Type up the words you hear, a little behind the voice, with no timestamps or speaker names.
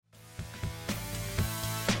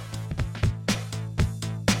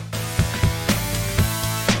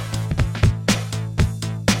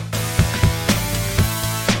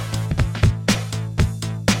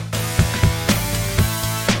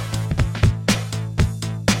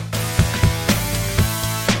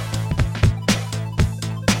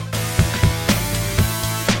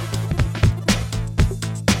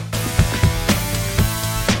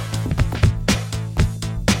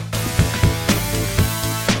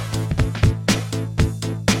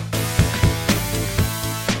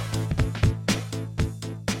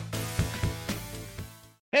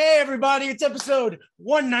everybody. It's episode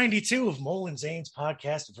 192 of Mole and Zane's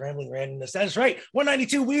podcast of Rambling Randomness. That is right,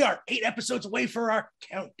 192. We are 8 episodes away for our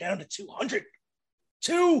countdown to 200.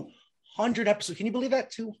 200 episodes. Can you believe that?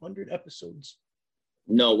 200 episodes.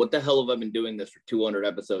 No, what the hell have I been doing this for 200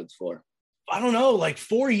 episodes for? I don't know, like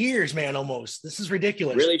 4 years, man, almost. This is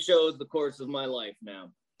ridiculous. Really shows the course of my life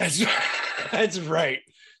now. That's right.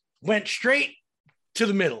 Went straight to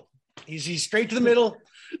the middle. He's straight to the middle.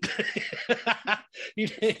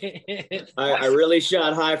 I really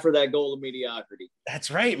shot high for that goal of mediocrity. That's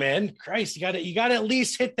right, man. Christ, you gotta at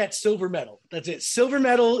least hit that silver medal. That's it. Silver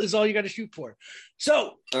medal is all you got to shoot for.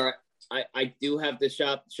 So, all right, I do have to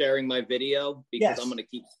stop sharing my video because yes. I'm going to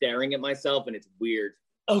keep staring at myself and it's weird.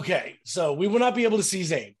 Okay, so we will not be able to see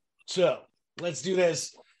Zane. So let's do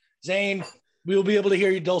this. Zane, we will be able to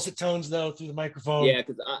hear your dulcet tones, though, through the microphone. Yeah,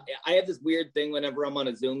 because I have this weird thing whenever I'm on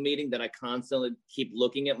a Zoom meeting that I constantly keep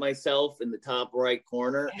looking at myself in the top right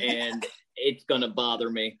corner, and it's going to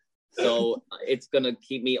bother me. So it's going to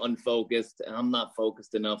keep me unfocused, and I'm not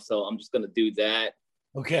focused enough, so I'm just going to do that.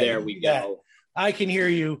 Okay. There we go. I can hear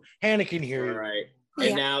you. Hanna can hear you. All right.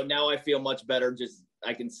 And now I feel much better. Just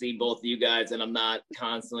I can see both of you guys, and I'm not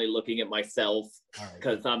constantly looking at myself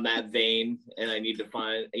because I'm that vain, and I need to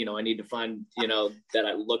find, that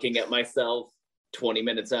I'm looking at myself 20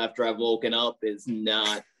 minutes after I've woken up is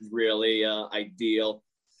not really ideal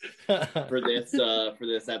for this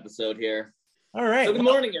episode here. All right. So good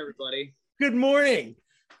morning, everybody. Good morning.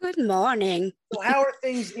 Good morning. So how are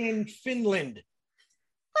things in Finland?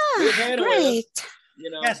 Great.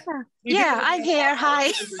 Yes. I'm here.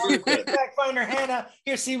 Hi. Fact finder Hanna.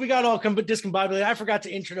 Here, see, we got all discombobulated. I forgot to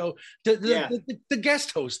intro the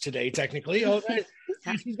guest host today, technically.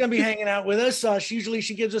 She's gonna be hanging out with us.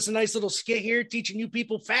 She gives us a nice little skit here, teaching you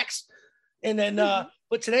people facts. And then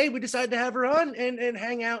but today we decided to have her on and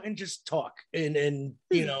hang out and just talk and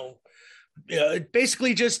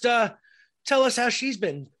basically just tell us how she's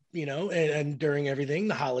been, and during everything,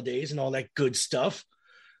 the holidays and all that good stuff.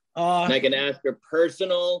 And I can ask her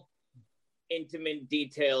personal, intimate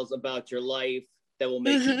details about your life that will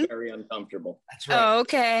make you very uncomfortable. That's right. Oh,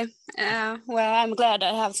 okay. Well, I'm glad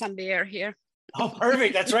I have some beer here. Oh,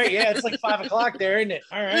 perfect. That's right. Yeah, it's like 5 o'clock there, isn't it?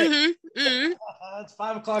 All right. It's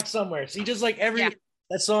 5 o'clock somewhere. See, just like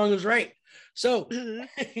that song was right. So before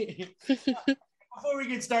we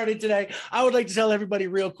get started today, I would like to tell everybody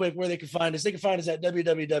real quick where they can find us. They can find us at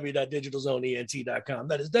www.digitalzoneent.com.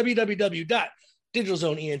 That is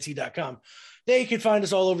www.digitalzoneent.com. They can find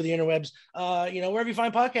us all over the interwebs, wherever you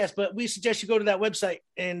find podcasts, but we suggest you go to that website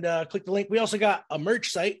and click the link. We also got a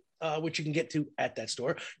merch site, which you can get to at that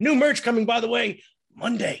store. New merch coming, by the way,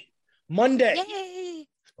 Monday. Yay!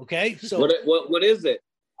 Okay, so what is it?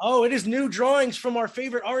 Oh, it is new drawings from our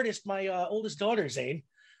favorite artist, my oldest daughter, Zane.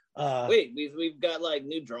 Wait, we've got like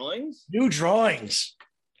new drawings? New drawings.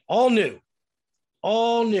 All new.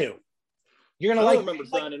 You're gonna remember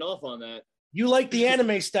signing off on that. You like the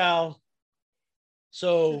anime style,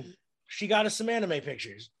 so she got us some anime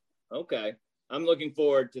pictures. Okay, I'm looking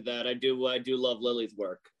forward to that. I do love Lily's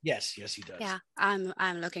work. Yes, he does. Yeah, I'm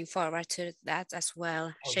looking forward to that as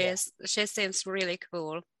well. She seems really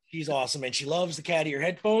cool. She's awesome, and she loves the cat ear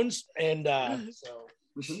headphones, and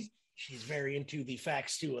she's very into the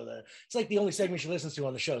facts too. It's like the only segment she listens to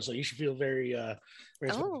on the show, so you should feel very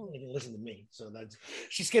listen to me. So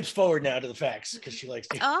she skips forward now to the facts because she likes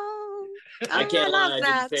to. I can't lie. I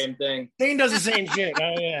did the same thing. Dane does the same shit.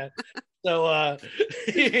 Oh yeah. So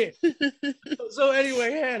so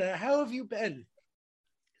anyway, Hanna, how have you been?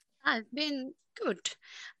 I've been good.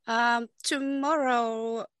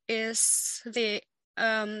 Tomorrow is the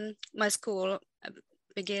my school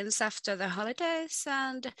begins after the holidays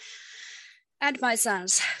and my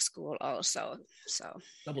son's school also. So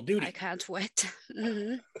double duty. I can't wait.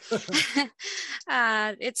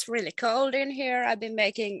 It's really cold in here. I've been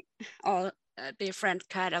making all different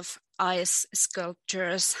kind of ice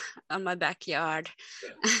sculptures on my backyard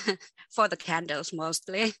for the candles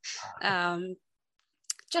mostly.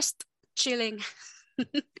 Just chilling.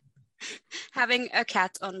 Having a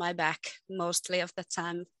cat on my back mostly of the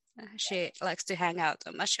time. She likes to hang out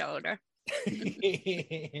on my shoulder.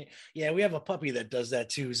 Yeah, we have a puppy that does that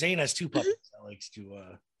too. Zane has 2 puppies that likes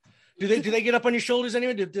to do they get up on your shoulders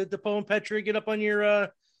anyway? Did the Poe and Petra get up on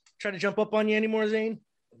your try to jump up on you anymore, Zane?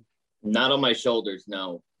 Not on my shoulders,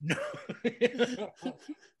 no. No.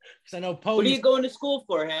 Because I know Poe. What are you going to school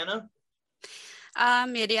for, Hanna?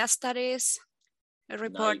 Media studies, a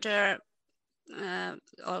reporter,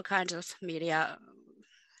 all kinds of media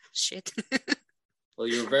shit. Well,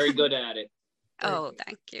 you're very good at it. Oh,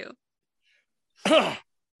 thank you.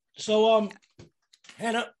 So,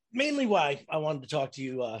 Hanna, mainly why I wanted to talk to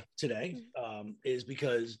you today is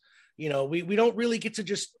because, we don't really get to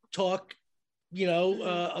just talk,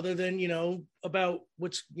 other than, about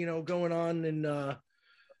what's, going on and,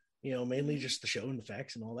 mainly just the show and the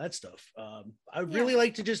facts and all that stuff. I'd really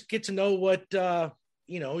like to just get to know what,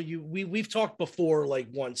 we've talked before, like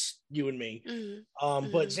once, you and me,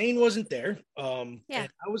 but Zane wasn't there. And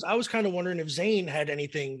I was kind of wondering if Zane had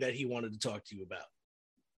anything that he wanted to talk to you about.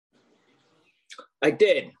 I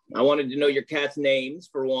did. I wanted to know your cat's names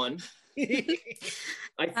for one.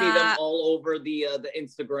 I see them all over the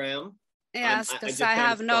Instagram. Yes, because I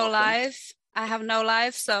have no life. I have no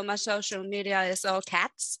life, so my social media is all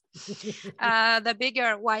cats. The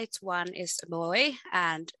bigger white one is a boy,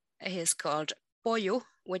 and he's called Poju,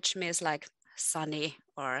 which means like sunny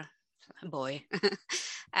or boy.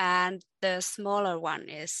 And the smaller one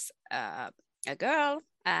is a girl,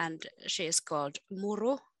 and she's called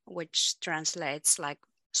Muru, which translates like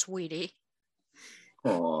sweetie.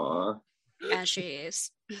 Aww. And she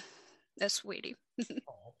is a sweetie.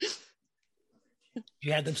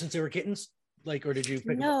 You had them since they were kittens? Or did you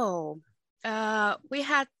pick them up? We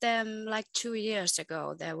had them like 2 years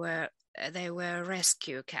ago. They were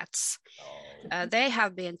rescue cats. They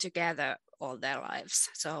have been together all their lives,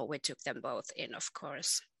 so we took them both in, of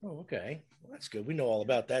course. Oh, okay. Well, that's good. We know all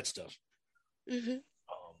about that stuff.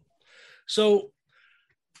 So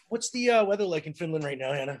what's the weather like in Finland right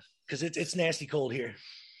now, Hanna? Because it's nasty cold here.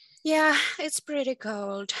 Yeah, it's pretty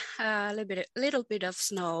cold. A little bit of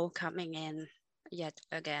snow coming in yet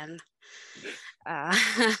again.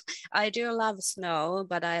 I do love snow,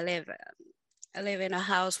 but I live in a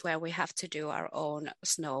house where we have to do our own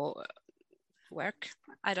snow work.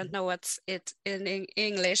 I don't know what's it in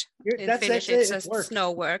English. In Finnish, it's just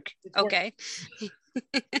snow work. Okay.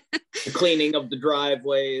 The cleaning of the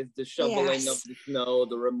driveways, the shoveling of the snow,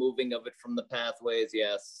 the removing of it from the pathways.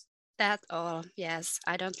 Yes. That all. Yes,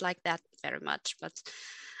 I don't like that very much,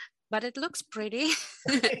 but it looks pretty,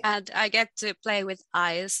 and I get to play with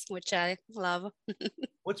ice, which I love.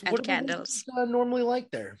 What candles normally like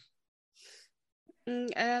there?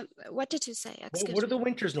 What did you say? What are the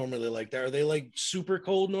winters normally like there? Are they like super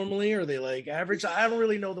cold normally? Or are they like average? I don't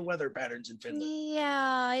really know the weather patterns in Finland.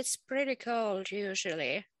 Yeah, it's pretty cold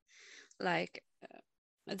usually. Like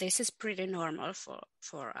this is pretty normal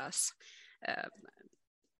for us.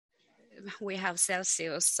 We have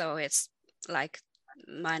Celsius, so it's like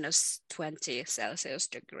minus 20 Celsius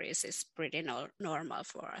degrees is pretty normal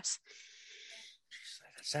for us.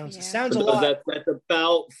 Sounds a lot. That's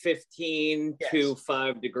about 15 to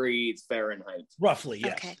 5 degrees Fahrenheit. Roughly,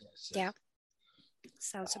 yes. Okay. Yes. Yeah.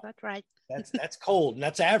 Sounds about right. That's cold, and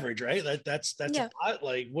that's average, right? That's a lot.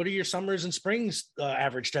 Like, what are your summers and springs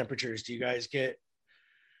average temperatures? Do you guys get?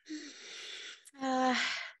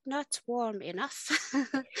 Not warm enough.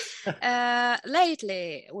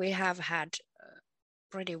 Lately, we have had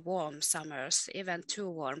pretty warm summers, even too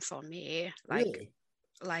warm for me.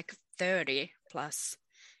 Like 30 plus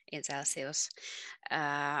in Celsius.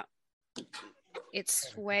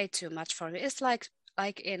 It's way too much for me. It's like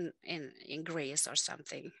in Greece or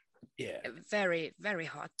something. Yeah. Very, very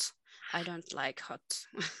hot. I don't like hot.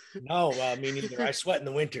 No, me neither. I sweat in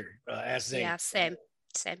the winter. Yeah, same.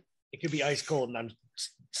 It could be ice cold, and I'm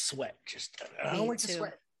sweat. I don't like to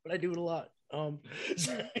sweat, but I do it a lot.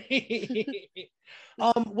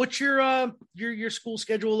 What's your school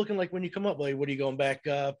schedule looking like when you come up? Like, what are you going back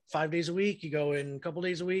 5 days a week? You go in a couple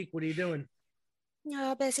days a week? What are you doing?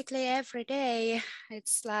 Basically every day.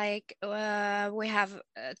 It's like we have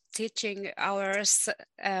teaching hours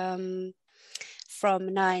from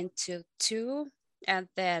 9 to 2, and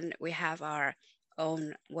then we have our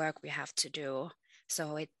own work we have to do.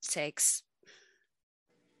 So it takes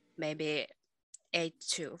maybe 8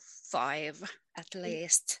 to 5 at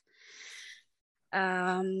least.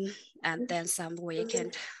 And then some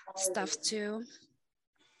weekend stuff too.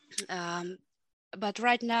 But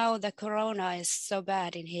right now the corona is so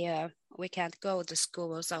bad in here. We can't go to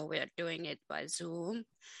school, so we're doing it by Zoom.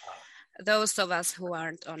 Those of us who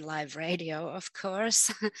aren't on live radio, of course.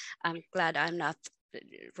 I'm glad I'm not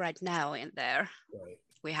right now in there. Right.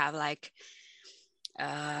 We have like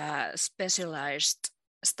specialized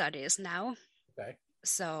studies now. Okay.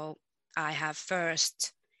 So I have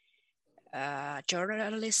first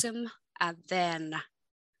journalism, and then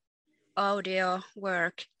audio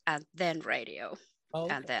work, and then radio. Oh,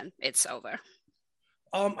 okay. And then it's over.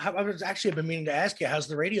 I've been meaning to ask you, how's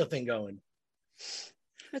the radio thing going?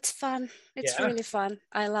 It's fun. It's really fun.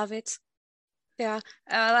 I love it. Yeah.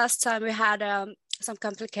 Last time we had some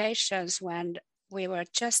complications when we were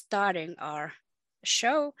just starting our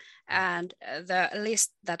show, and the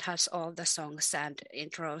list that has all the songs and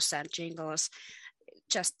intros and jingles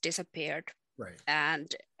just disappeared. Right.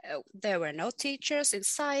 And there were no teachers in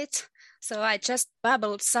sight, so I just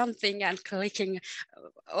babbled something and clicking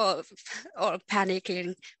or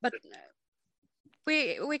panicking, but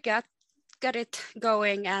we got it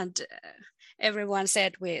going, and everyone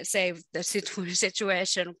said we saved the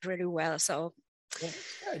situation pretty well. So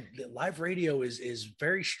live radio is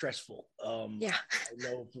very stressful. Yeah, I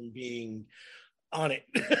know from being on it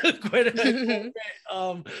quite a bit.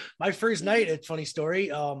 My first night, a funny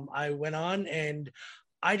story, I went on and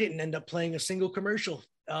I didn't end up playing a single commercial.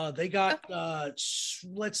 They got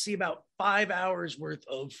let's see, about 5 hours worth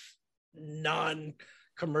of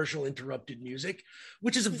non-commercial interrupted music,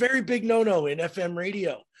 which is a very big no-no in FM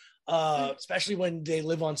radio, especially when they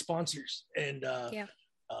live on sponsors. And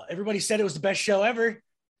everybody said it was the best show ever,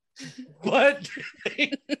 but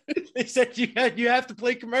they said you have to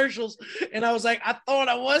play commercials, and I was like, I thought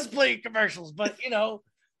I was playing commercials, but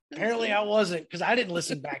apparently I wasn't, because I didn't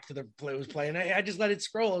listen back to the play was playing. I just let it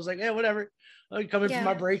scroll. I was like, yeah, whatever. I'm coming for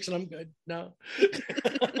my breaks and I'm good. No.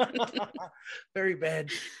 Very bad.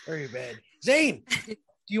 Very bad. Zane, do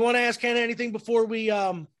you want to ask Hanna anything before we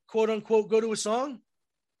quote unquote go to a song?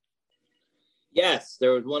 Yes,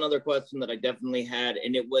 there was one other question that I definitely had,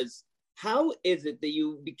 and it was, how is it that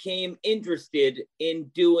you became interested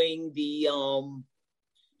in doing the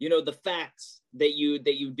the facts that you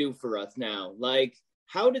do for us now? Like,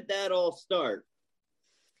 how did that all start?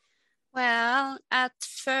 Well, at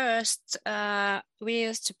first, we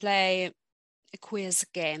used to play quiz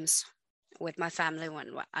games with my family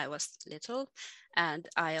when I was little, and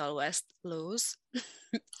I always lose,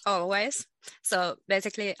 always. So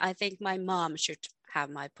basically, I think my mom should have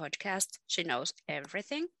my podcast. She knows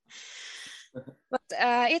everything. But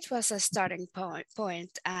it was a starting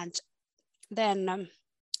point, and then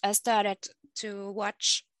I started to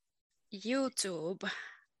watch YouTube,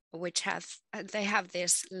 which they have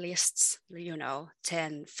these lists,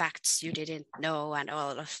 10 facts you didn't know and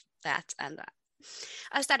all of that. And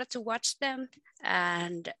I started to watch them,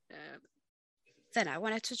 and then I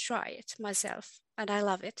wanted to try it myself, and I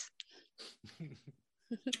love it.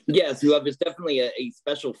 Yes, you have definitely a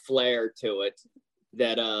special flair to it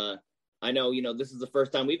that I know, this is the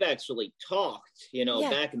first time we've actually talked,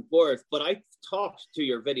 back and forth, but I talked to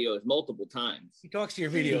your videos multiple times. He talks to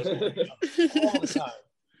your videos all the time.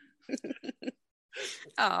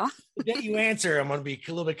 Oh, if you answer, I'm going to be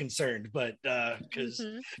a little bit concerned, but because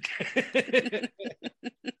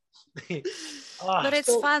but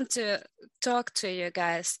it's fun to talk to you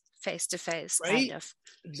guys face to face, right? kind of.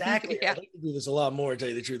 Exactly. Yeah. I'd like to do this a lot more, to tell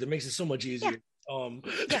you the truth. It makes it so much easier.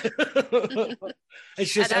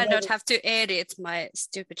 It's just, and I don't have to edit my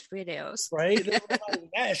stupid videos, right?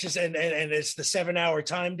 It's just and it's the 7-hour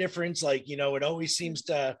time difference. Like, it always seems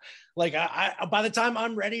to, like, I by the time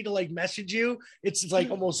I'm ready to like message you, it's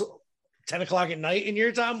like almost 10 o'clock at night in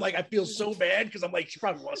your time. Like, I feel so bad because I'm like, she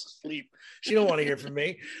probably wants to sleep. She don't want to hear from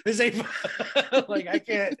me. This ain't like, I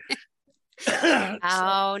can't.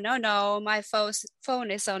 Oh, no, my phone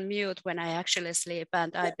is on mute when I actually sleep,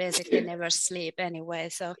 and I basically never sleep anyway,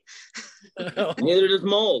 so neither does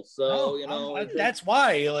Mole. So that's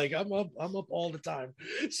why, like, I'm up all the time.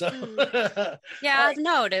 So yeah, I've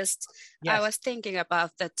noticed. Yes. I was thinking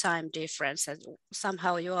about the time difference, and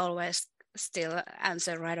somehow you always still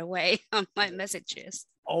answer right away on my messages.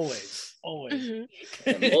 Always.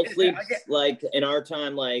 Mm-hmm. Mostly like in our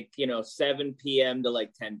time, like 7 p.m. to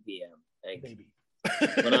like 10 p.m. Like, maybe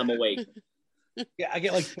when I'm awake. Yeah, I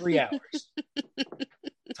get like 3 hours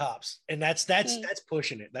tops, and that's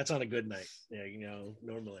pushing it. That's on a good night. Yeah,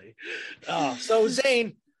 normally. So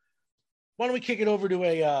Zane, why don't we kick it over to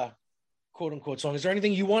a quote unquote song? Is there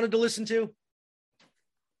anything you wanted to listen to?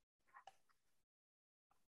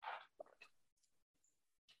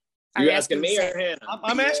 Are you asking me or Hanna?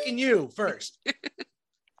 I'm asking you first.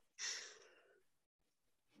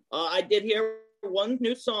 I did hear one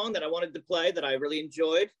new song that I wanted to play that I really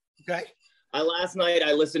enjoyed. Okay. Last night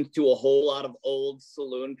I listened to a whole lot of old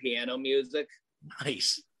saloon piano music.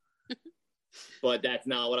 Nice. But that's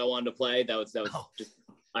not what I wanted to play. That was just,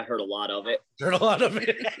 I heard a lot of it. Heard a lot of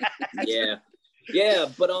it. Yeah,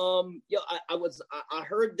 but I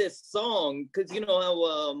heard this song because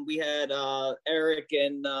how we had Eric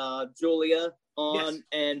and Julia on, yes,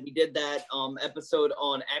 and we did that episode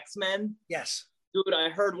on X-Men. Yes. Dude, I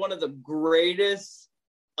heard one of the greatest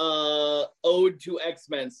ode to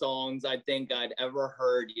X-Men songs I think I'd ever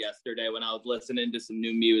heard yesterday when I was listening to some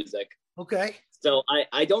new music. Okay. So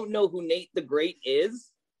I don't know who Nate the Great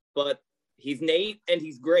is, but he's Nate and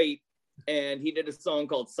he's great. And he did a song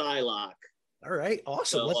called Psylocke. All right,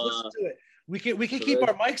 awesome. So, Let's listen to it. We can keep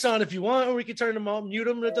our mics on if you want, or we can turn them off, mute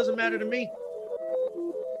them. It doesn't matter to me.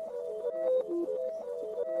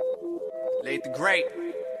 Late the Great.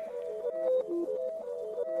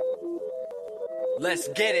 Let's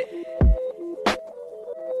get it.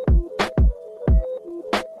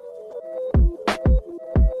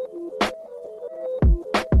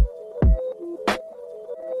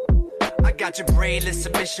 Got your brainless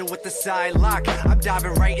submission with the side lock. I'm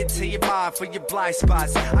diving right into your mind for your blind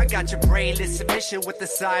spots. I got your brainless submission with the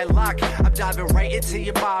side lock. I'm diving right into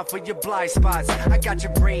your mind for your blind spots. I got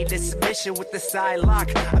your brainless submission with the side lock.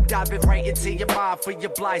 I'm diving right into your mind for your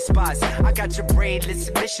blind spots. I got your brainless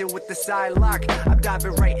submission with the side lock. I'm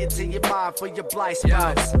diving right into your mind for your blind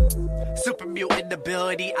spots. Super mutant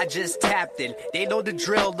ability, I just tapped in. They know the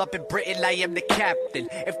drill up in Britain, I am the captain.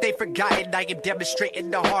 If they forgotten, I am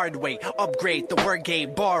demonstrating the hard way. Upgrade the word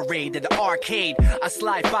game, bar raid in the arcade. A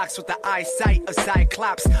sly fox with the eyesight of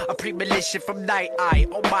Cyclops. A premonition from Night Eye,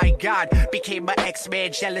 oh my god. Became an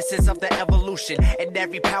X-Man, jealousies of the evolution. And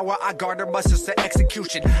every power I garner muscles to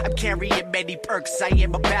execution. I'm carrying many perks, I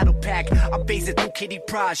am a battle pack. I'm phasing through Kitty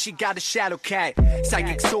Pryde, she got a shadow cat.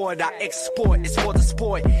 Psychic sword, I export, it's for the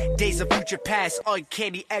sport. Days of future past,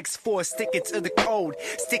 uncanny X-Force. Sticking to the code,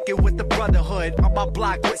 sticking with the brotherhood. On my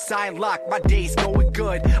block with sign lock, my days going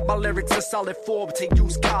good. My lyrics are solid form to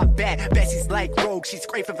use combat. Bessie's like Rogue, she's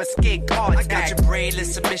craving for skin contact. I got your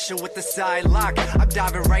brainless submission with the side lock. I'm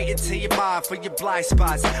diving right into your mind for your blind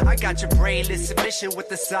spots. I got your brainless submission with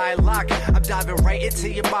the side lock. I'm diving right into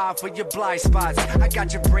your mind for your blind spots. I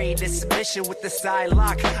got your brainless submission with the side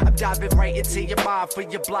lock. I'm diving right into your mind for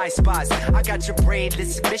your blind spots. I got your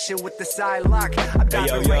brainless submission with the side lock. I'm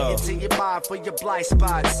diving right into your mind for your blind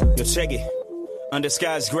spots. Yo, check it.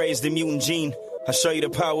 Undisguised grays, the mutant gene. I show you the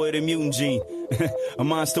power of the mutant gene. A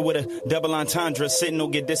monster with a double entendre. Sitting will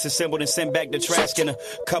get disassembled and sent back to trash in a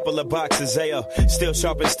couple of boxes. Ayo, still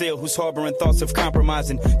sharp and still. Who's harboring thoughts of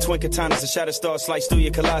compromising? Twin katanas, a shatter star slice through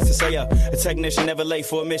your colossus. Ayo, a technician never late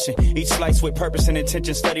for a mission. Each slice with purpose and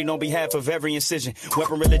intention. Studied on behalf of every incision.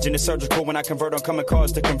 Weapon religion is surgical. When I convert on coming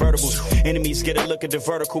cars to convertibles. Enemies get a look at the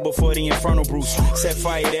vertical before the infernal bruise. Set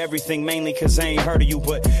fire to everything mainly cause they ain't heard of you.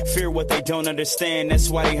 But fear what they don't understand. That's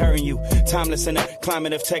why they hurting you. Timeless in a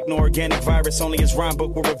climate of techno-organic virus. Only his rhyme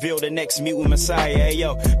book will reveal the next mutant messiah.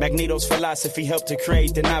 Ayo, Magneto's philosophy helped to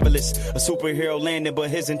create the novelist. A superhero landing,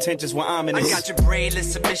 but his intentions were ominous. I got your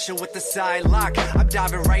brainless submission with the side lock. I'm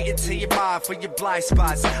diving right into your mind for your blind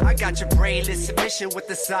spots. I got your brainless submission with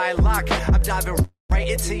the side lock. I'm diving right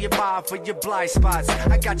into your mind for your blind spots.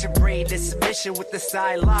 I got your brainless submission with the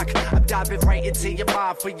side lock. I'm diving right into your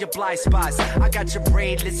mind for your blind spots. I got your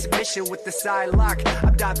brainless submission with the side lock.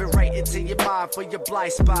 I'm diving right into your mind for your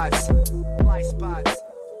blind spots. Blind spots.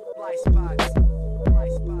 Blind spots.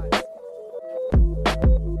 Blind spots.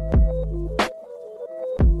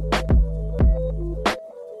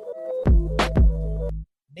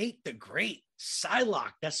 Nate the Great,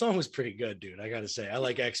 Psylocke. That song was pretty good, dude. I gotta say, I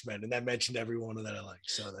like X-Men, and that mentioned every one that I like,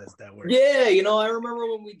 so that works. Yeah, I remember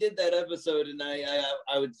when we did that episode, and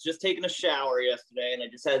I was just taking a shower yesterday, and I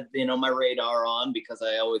just had my radar on because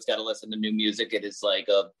I always got to listen to new music. It is like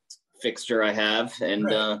a fixture I have, and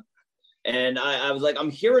right. And I was like,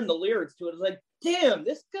 I'm hearing the lyrics to it. I was like, damn,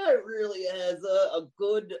 this guy really has a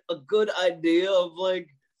good idea of like,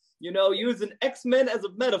 using X-Men as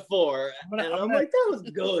a metaphor. I'm like, that was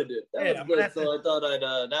good. That was good. So I thought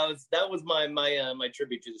that was my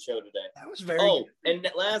tribute to the show today. That was very good. And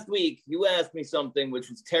last week you asked me something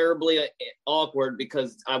which was terribly awkward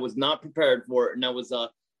because I was not prepared for it, and that was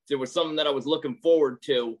there was something that I was looking forward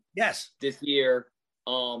to. Yes. This year,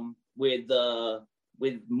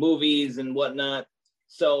 with movies and whatnot.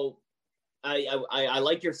 So I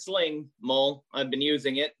like your sling, Mole. I've been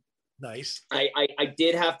using it. Nice. I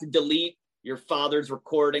did have to delete your father's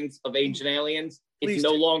recordings of Ancient Aliens. It's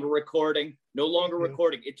no longer recording. No longer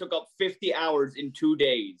recording. It took up 50 hours in 2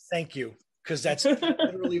 days. Thank you. Because that's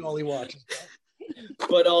literally all he watches.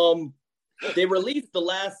 But they released the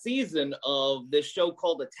last season of this show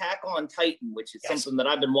called Attack on Titan, which is something that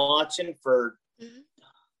I've been watching for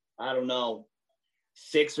I don't know,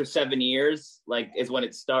 6 or 7 years, like is when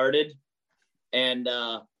it started. And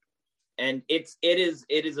it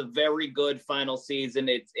is a very good final season.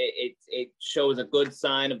 It shows a good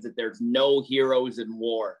sign of that there's no heroes in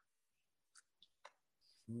war.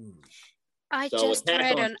 I just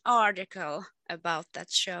read an article about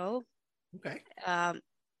that show. Okay.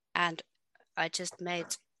 And I just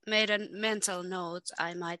made a mental note.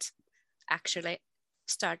 I might actually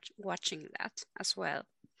start watching that as well.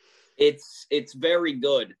 It's very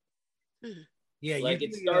good. Yeah, like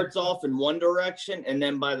it starts off in one direction, and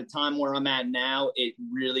then by the time where I'm at now, it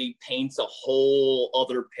really paints a whole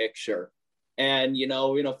other picture. And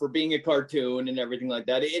for being a cartoon and everything like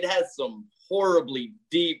that, it has some horribly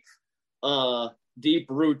deep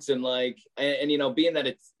roots, and being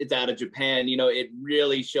that it's out of Japan, it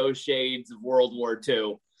really shows shades of World War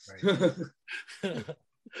II. Right.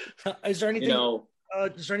 Is there anything?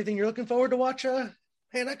 Is there anything you're looking forward to watch,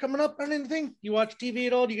 Hanna, coming up on anything? You watch TV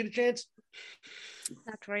at all? Do you get a chance?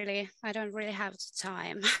 Not really. I don't really have the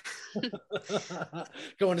time.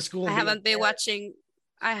 Going to school. I haven't been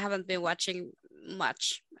watching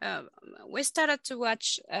much. We started to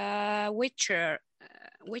watch Witcher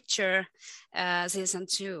season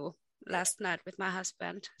 2 last night with my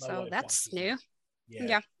husband. So that's new.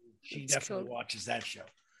 Yeah. She definitely watches that show.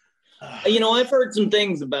 I've heard some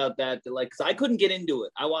things about that, because I couldn't get into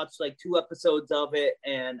it. I watched 2 episodes of it,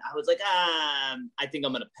 and I was like, I think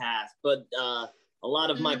I'm gonna pass. But a lot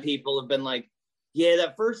of my people have been like, yeah,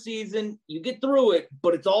 that first season, you get through it,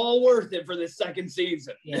 but it's all worth it for the second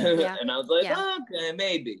season. Yeah. And I was like, okay,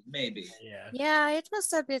 maybe. Yeah, it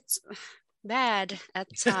was a bit bad at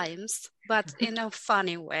times, but in a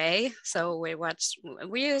funny way. So we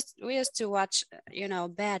used to watch,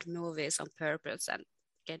 bad movies on purpose and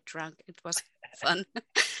get drunk. It was fun.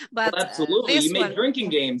 But absolutely, you made drinking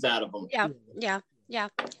games out of them. Yeah,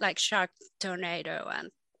 like Shark Tornado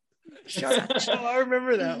and I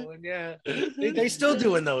remember that one. Yeah, they still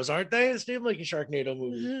doing those, aren't they? It's still like a Sharknado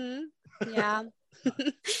movie. Mm-hmm. Yeah.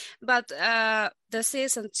 But the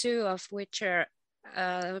season 2 of Witcher,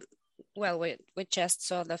 we just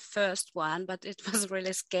saw the first one, but it was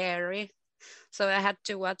really scary. So I had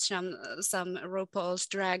to watch some RuPaul's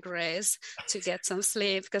Drag Race to get some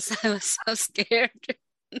sleep because I was so scared.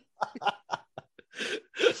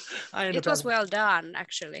 It was well done,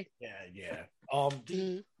 actually. Yeah.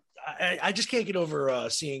 I just can't get over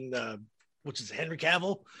seeing Henry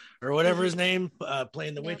Cavill or whatever his name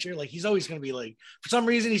playing the Witcher. Like, he's always going to be for some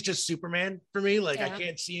reason he's just Superman for me. I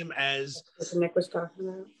can't see him as what Nick was talking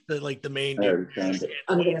about. The main. I'm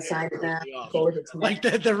going to sign that. Like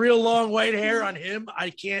the real long white hair on him.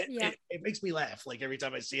 I can't. It makes me laugh every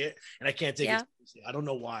time I see it, and I can't take it seriously. I don't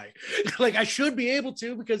know why. I should be able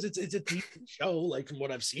to, because it's a TV show. From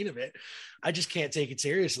what I've seen of it, I just can't take it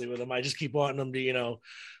seriously with him. I just keep wanting him to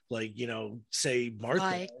say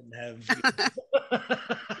Martha and have.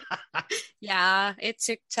 Yeah, it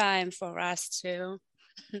took time for us to.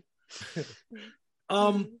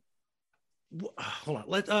 Hold on.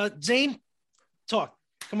 Let Zane talk.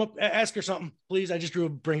 Come up, ask her something, please. I just drew a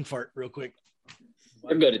brain fart real quick.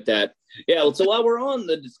 We're good at that. Yeah. Well, so while we're on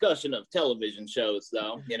the discussion of television shows,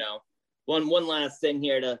 though, one last thing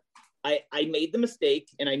here I made the mistake,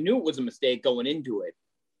 and I knew it was a mistake going into it.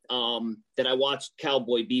 That I watched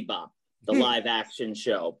Cowboy Bebop, the live action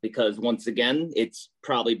show, because once again, it's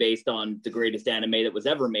probably based on the greatest anime that was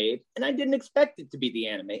ever made. And I didn't expect it to be the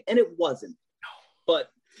anime, and it wasn't.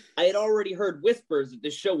 But I had already heard whispers that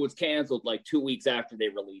this show was canceled 2 weeks after they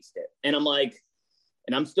released it. And I'm like,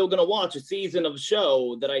 and I'm still going to watch a season of a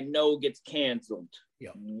show that I know gets canceled.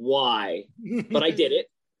 Yep. Why? But I did it.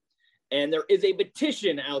 And there is a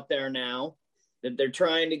petition out there now that they're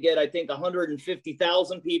trying to get, I think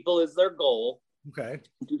 150,000 people is their goal. Okay.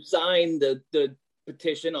 To sign the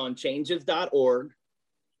petition on changes.org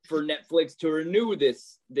for Netflix to renew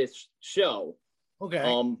this show.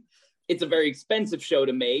 Okay. It's a very expensive show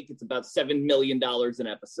to make. It's about $7 million an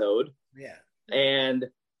episode. Yeah. And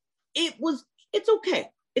it's okay.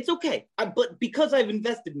 It's okay. But because I've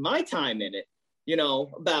invested my time in it,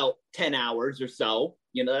 about 10 hours or so,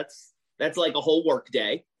 that's like a whole work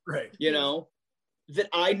day. Right. That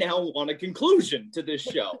I now want a conclusion to this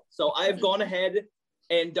show. So I've gone ahead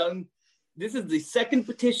and done, this is the second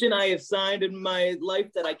petition I have signed in my life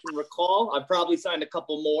that I can recall. I've probably signed a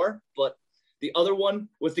couple more, but the other one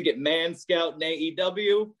was to get Man Scout in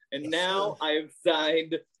AEW. And now I have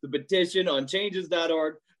signed the petition on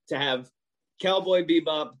changes.org to have Cowboy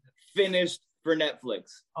Bebop finished for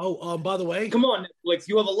Netflix. Oh, by the way, come on, Netflix,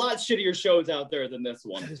 you have a lot shittier shows out there than this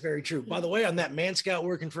one. That is very true. By the way, on that Man Scout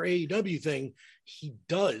working for AEW thing,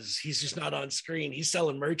 he's just not on screen. He's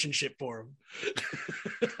selling merch and shit for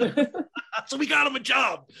him. So we got him a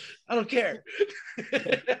job. I don't care.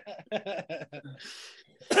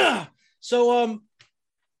 So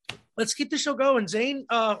let's keep the show going. Zane,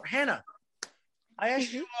 Hanna, I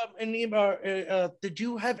asked you did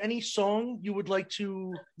you have any song you would like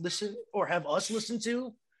to listen or have us listen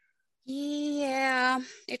to? Yeah,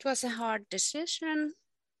 it was a hard decision.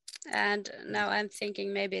 And now I'm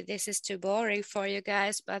thinking maybe this is too boring for you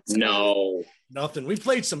guys, but no, nothing. We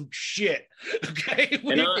played some shit. Okay,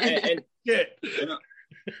 shit.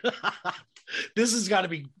 This has got to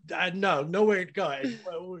be no, nowhere to go.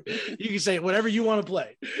 You can say whatever you want to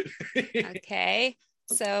play. Okay,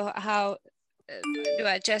 so how do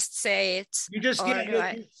I just say it? You just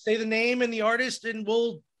say the name and the artist, and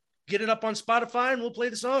we'll get it up on Spotify, and we'll play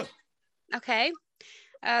the song. Okay,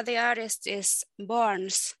 the artist is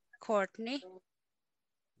Barnes Courtney.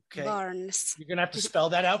 Okay. Barnes. You're gonna have to spell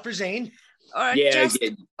that out for Zane. Or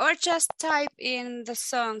just type in the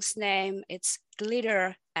song's name. It's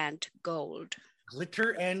Glitter and Gold.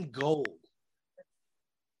 Glitter and Gold.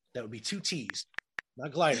 That would be 2 T's,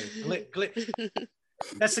 not glider.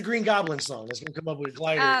 That's the Green Goblin song. That's gonna come up with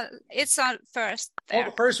glider. It's on first. There. Oh,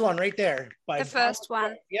 the first one right there. The first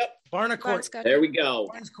one. Yep, Barna Courtney. There we go.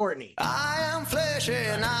 Barnes Courtney. I am flesh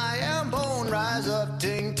and I am bone. Rise up,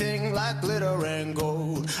 ting ting, like glitter and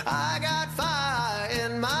gold. I got fire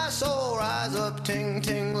in my soul. Rise up, ting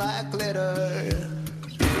ting, like glitter.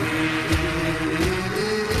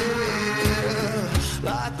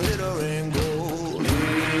 Like glitter and gold.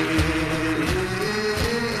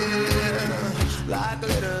 Like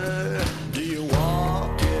glitter. Do you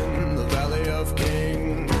walk in the valley of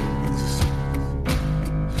kings?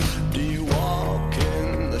 Do you walk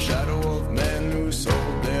in the shadow of men who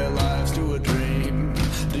sold their lives to a dream?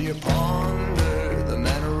 Do you ponder the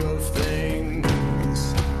manner of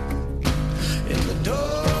things? In the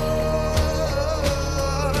dark,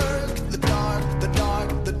 the dark, the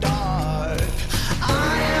dark, the dark.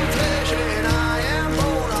 I am flesh and I am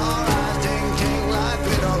bone. All right, ting ting, like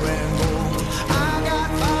glitter and gold. I got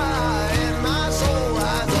fire in my soul.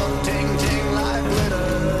 Rise up, ting ting, like glitter.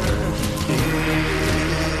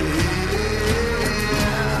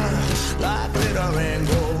 Yeah, like glitter and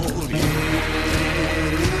gold. Yeah,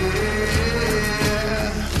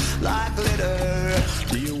 like glitter.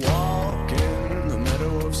 Do you walk in the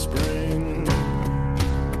meadow of spring?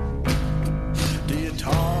 Do you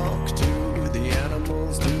talk to the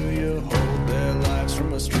animals? Do you hold their lives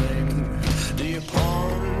from a string? Do you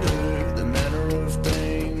ponder the manner of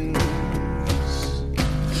things?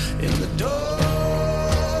 In the dark,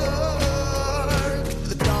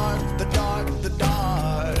 the dark, the dark, the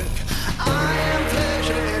dark. I am flesh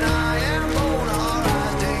and I am bone. All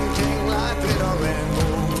right, ting ting, like glitter and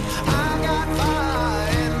gold. I got fire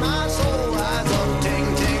in my soul. Rise up, ting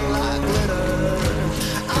ting, like glitter.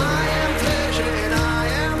 I am flesh and I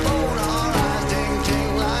am bone. All right, ting ting,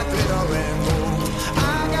 like glitter and gold. I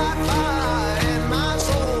got fire in my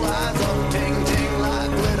soul. Rise up, ting ting,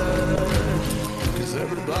 like glitter. 'Cause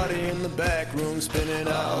everybody in the back room spinning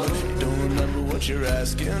out. You don't remember what you're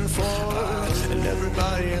asking for. And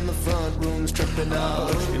everybody in the front room's tripping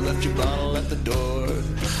out. You left your bottle at the door.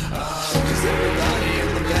 'Cause everybody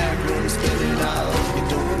in the back room's spinning out. You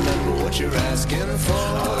don't remember what you're asking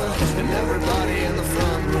for. And everybody in the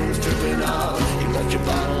front room's tripping out. You left your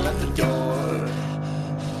bottle at the door.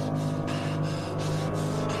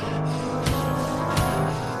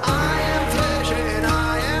 I am flesh and I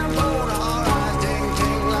am bone. All right, ting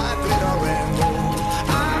ting, like glitter and gold.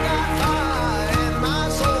 I got fire in my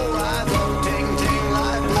soul. Rise up, ting ting,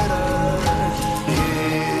 like glitter. Yeah,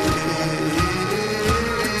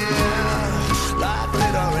 like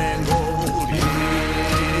glitter and gold. Yeah,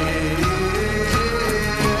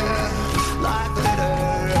 like glitter.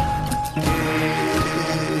 Yeah,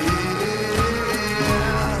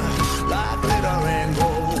 like glitter and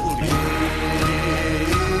gold. Yeah,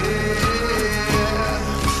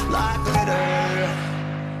 like glitter.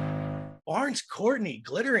 Barnes Courtney,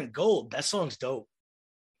 Glitter and Gold. That song's dope.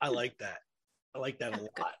 I like that. I like that a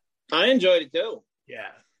lot. I enjoyed it too.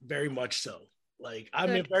 Yeah, very much so. Like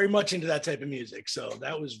I'm very much into that type of music. So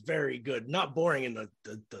that was very good. Not boring in the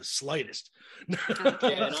slightest. Yeah,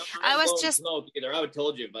 and I was just smoke either. I would have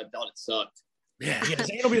told you if I thought it sucked. Yeah,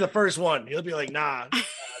 Zane will be the first one. He'll be like, nah,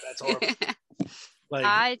 that's horrible. Like,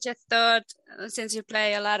 I just thought since you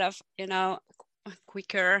play a lot of,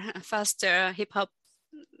 quicker, faster hip hop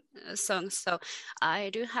songs, so I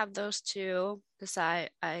do have those too because I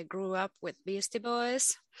grew up with Beastie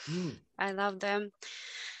Boys. I love them.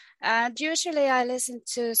 And usually I listen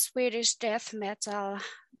to Swedish death metal,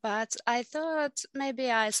 but I thought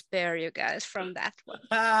maybe I spare you guys from that one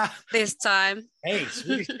this time. Hey,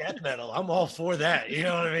 Swedish death metal. I'm all for that. You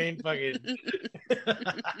know what I mean? Fucking.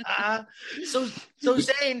 So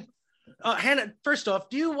Zane, Hannah, first off,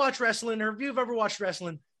 do you watch wrestling, or have you ever watched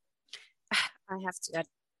wrestling? I have to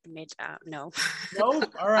admit, no. No?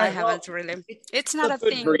 All right. I haven't really. It's not a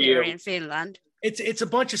thing here in Finland. It's a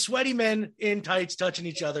bunch of sweaty men in tights touching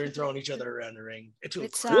each other and throwing each other around the ring.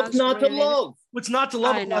 What's not to love? What's not to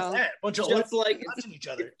love about that? A bunch of just like touching each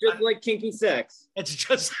other. Just like kinky sex. It's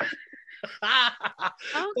just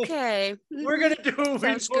okay. We're gonna do what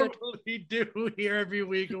we normally do here every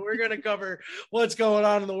week, and we're gonna cover what's going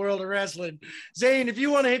on in the world of wrestling. Zane, if you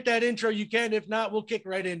want to hit that intro, you can. If not, we'll kick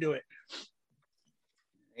right into it.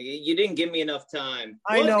 You didn't give me enough time.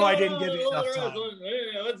 I know I didn't give you enough time.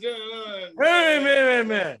 Hey, what's going on? Hey,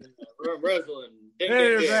 man. Wrestling.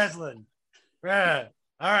 Wrestling. Right.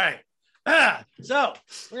 All right. So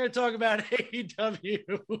we're going to talk about AEW.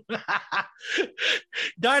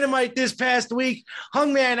 Dynamite this past week.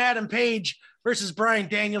 Hangman Adam Page versus Bryan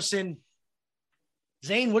Danielson.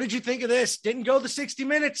 Zane, what did you think of this? Didn't go the 60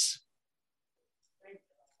 minutes.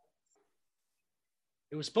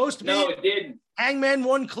 It was supposed to be. No, it didn't. Hangman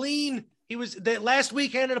won clean. He was that last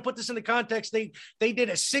week. Hanna, to put this into context, they did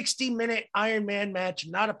a 60-minute Iron Man match.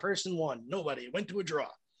 Not a person won. Nobody. It went to a draw.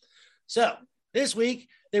 So this week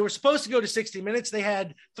they were supposed to go to 60 minutes. They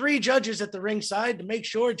had 3 judges at the ringside to make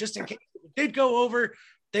sure, just in case it did go over,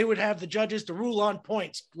 they would have the judges to rule on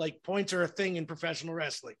points. Like points are a thing in professional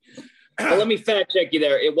wrestling. Well, let me fact check you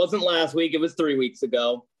there. It wasn't last week. It was 3 weeks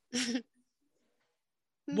ago.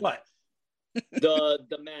 What?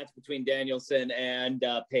 The match between Danielson and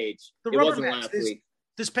Page. The it rubber wasn't match last week.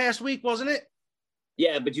 This past week, wasn't it?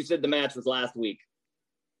 Yeah, but you said the match was last week.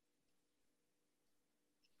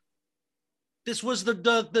 This was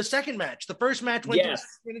the second match. The first match went to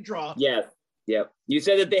a draw. Yes. Yep. You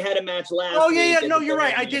said that they had a match last week. Oh, yeah. No, you're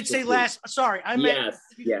right. I did say last. Sorry. I meant.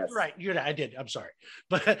 Yes. You're right. I did. I'm sorry.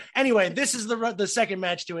 But anyway, this is the second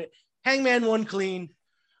match to it. Hangman won clean.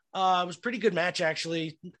 It was a pretty good match,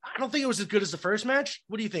 actually. I don't think it was as good as the first match.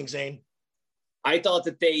 What do you think, Zane? I thought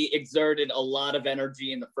that they exerted a lot of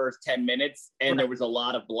energy in the first 10 minutes, and there was a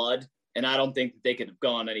lot of blood, and I don't think that they could have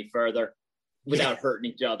gone any further without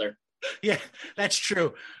hurting each other. Yeah, that's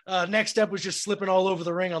true. Next step was just slipping all over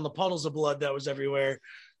the ring on the puddles of blood that was everywhere.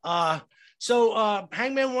 So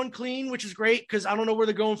Hangman won clean, which is great, because I don't know where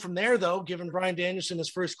they're going from there, though, given Bryan Danielson his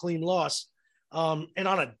first clean loss, and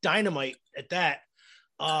on a Dynamite at that.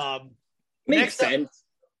 Makes sense.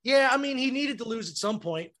 Yeah, I mean, he needed to lose at some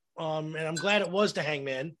point. And I'm glad it was to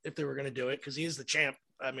Hangman if they were going to do it, because he is the champ.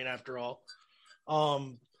 I mean, after all.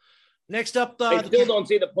 Next up, I still don't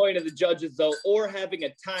see the point of the judges, though, or having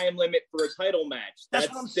a time limit for a title match. That's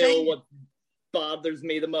what I'm still saying. What bothers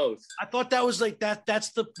me the most. I thought that was like that.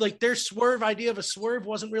 That's their swerve idea of a swerve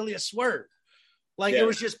wasn't really a swerve. It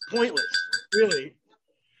was just pointless, really.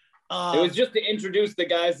 It was just to introduce the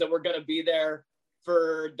guys that were going to be there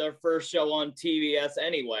for their first show on TBS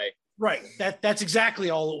anyway. Right. That's exactly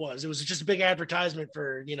all it was. It was just a big advertisement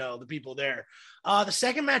for, the people there. The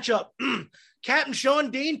second matchup, Captain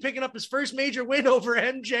Sean Dean picking up his first major win over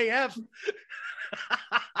MJF.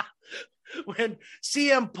 When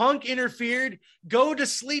CM Punk interfered, go to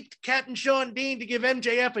sleep Captain Sean Dean to give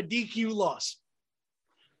MJF a DQ loss.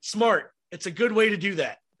 Smart. It's a good way to do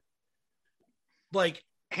that. Like,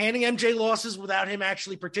 handing MJ losses without him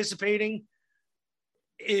actually participating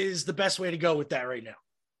is the best way to go with that right now.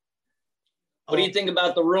 What do you think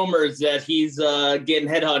about the rumors that he's getting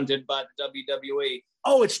headhunted by the WWE?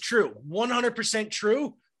 Oh, it's true. 100%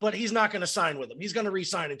 true, but he's not going to sign with them. He's going to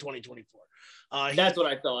re-sign in 2024. That's what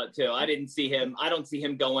I thought too. I don't see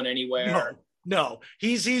him going anywhere. No,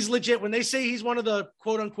 he's legit. When they say he's one of the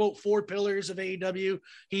quote unquote 4 pillars of AEW,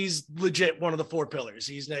 he's legit one of the 4 pillars.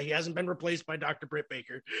 He hasn't been replaced by Dr. Britt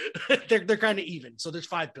Baker. they're kind of even. So there's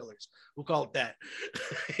 5 pillars. We'll call it that.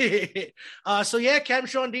 So yeah, Captain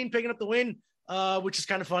Sean Dean picking up the win, which is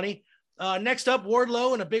kind of funny. Next up,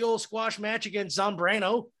 Wardlow in a big old squash match against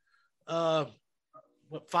Zambrano.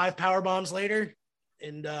 5 power bombs later.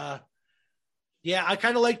 And yeah, I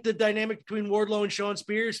kind of like the dynamic between Wardlow and Shawn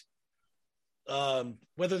Spears.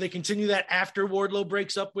 Whether they continue that after Wardlow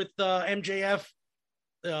breaks up with MJF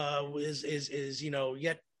is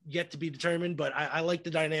yet to be determined. But I like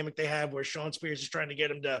the dynamic they have where Shawn Spears is trying to get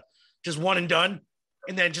him to just one and done,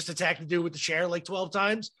 and then just attack the dude with the chair like 12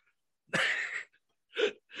 times.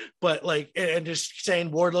 But and just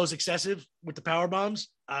saying Wardlow's excessive with the power bombs.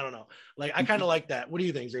 I don't know. I kind of like that. What do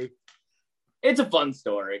you think, Zeke? It's a fun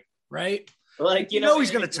story, right? You know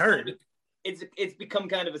he's going to turn. It's become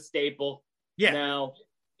kind of a staple. Yeah.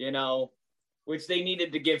 Now, which they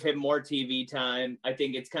needed to give him more TV time. I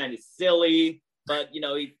think it's kind of silly, but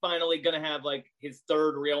he's finally gonna have his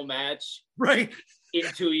 3rd real match, right, in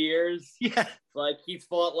 2 years. Yeah, he's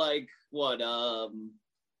fought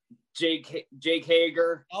Jake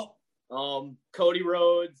Hager. Oh, Cody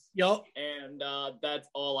Rhodes. Yep. And that's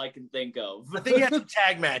all I can think of. I think he had some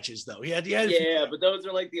tag matches though. He had but those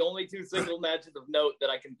are like the only 2 single matches of note that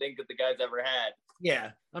I can think that the guy's ever had.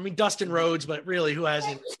 Yeah. I mean, Dustin Rhodes, but really who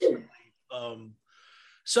hasn't?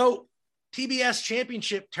 So TBS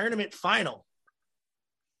Championship Tournament Final.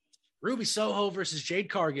 Ruby Soho versus Jade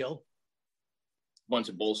Cargill. Bunch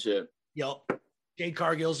of bullshit. Yep. Jade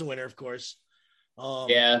Cargill's the winner, of course.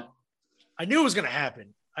 Yeah. I knew it was going to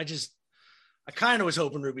happen. I kind of was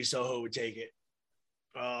hoping Ruby Soho would take it.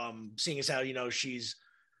 Seeing as how, she's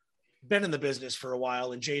been in the business for a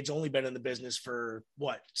while and Jade's only been in the business for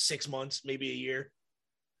 6 months, maybe a year.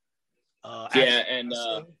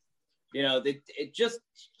 It just,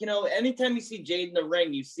 anytime you see Jade in the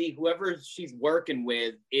ring, you see whoever she's working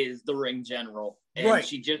with is the ring general. And right.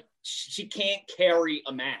 She can't carry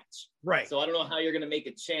a match. Right. So I don't know how you're going to make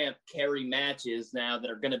a champ carry matches now that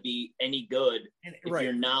are going to be any good if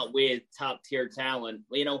you're not with top tier talent,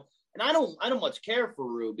 and I don't much care for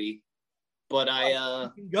Ruby, but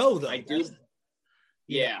I go though. I do.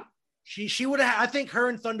 Yeah. She would have, I think her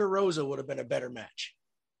and Thunder Rosa would have been a better match.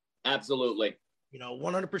 Absolutely.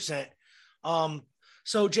 100%.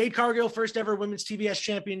 So Jade Cargill, first ever women's TBS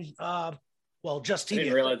champion. Just TBS. I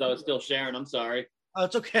didn't realize I was still sharing. I'm sorry. Oh,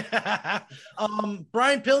 it's okay.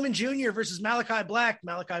 Brian Pillman Jr. versus Malachi Black.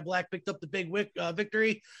 Malachi Black picked up the big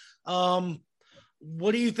victory.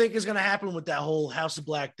 What do you think is going to happen with that whole House of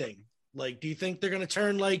Black thing? Like, do you think they're going to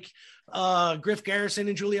turn like Griff Garrison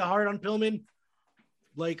and Julia Hart on Pillman?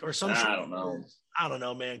 Like, or some? I don't know. I don't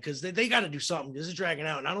know, man, because they got to do something. This is dragging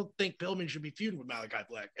out, and I don't think Pillman should be feuding with Malachi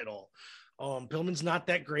Black at all. Pillman's not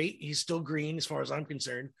that great. He's still green as far as I'm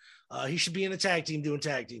concerned. He should be in a tag team doing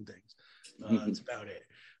tag team things. That's about it.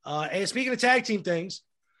 And speaking of tag team things,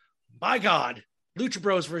 by God, Lucha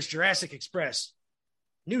Bros versus Jurassic Express.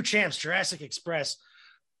 New champs, Jurassic Express.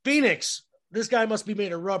 Phoenix, this guy must be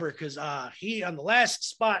made of rubber because he, on the last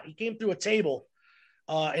spot, he came through a table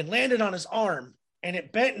and landed on his arm, and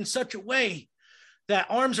it bent in such a way that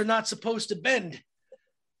arms are not supposed to bend.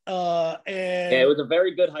 It was a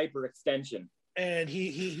very good hyperextension. And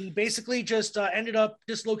he basically just ended up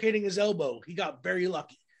dislocating his elbow. He got very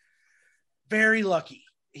lucky. Very lucky.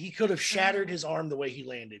 He could have shattered his arm the way he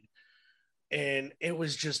landed. And it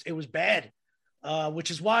was bad.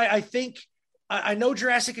 Which is why I think, I know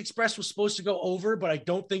Jurassic Express was supposed to go over, but I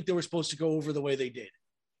don't think they were supposed to go over the way they did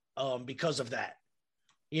because of that.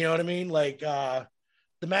 You know what I mean? Like the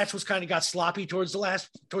match was kind of got sloppy towards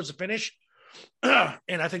the finish.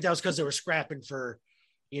 And I think that was because they were scrapping for,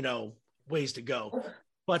 ways to go.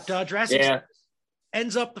 But Jurassic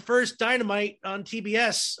ends up the first Dynamite on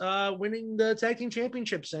TBS, winning the tag team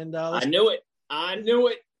championships. And I knew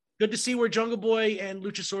it. Good to see where Jungle Boy and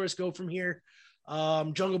Luchasaurus go from here.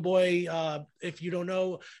 Jungle Boy, if you don't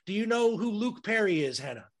know, do you know who Luke Perry is,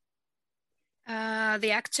 Hanna?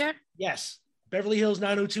 The actor? Yes. Beverly Hills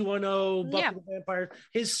 90210, Buffy the Vampire.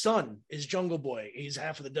 His son is Jungle Boy. He's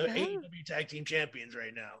half of the AEW Tag Team Champions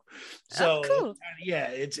right now. So, cool.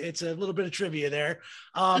 It's a little bit of trivia there.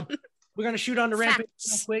 We're going to shoot on the Rampage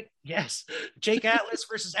real quick. Yes. Jake Atlas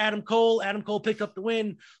versus Adam Cole. Adam Cole picked up the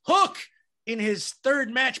win. Hook, in his third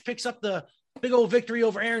match, picks up the big old victory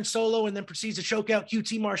over Aaron Solo and then proceeds to choke out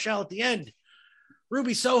QT Marshall at the end.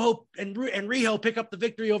 Ruby Soho and Riho pick up the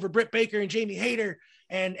victory over Britt Baker and Jamie Hayter.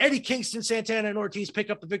 And Eddie Kingston, Santana, and Ortiz pick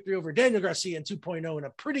up the victory over Daniel Garcia in 2.0 in a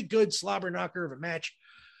pretty good slobber knocker of a match.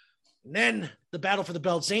 And then the battle for the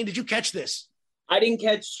belts. Zane, did you catch this? I didn't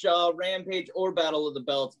catch Rampage or Battle of the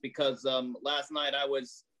Belts because last night I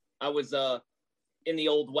was in the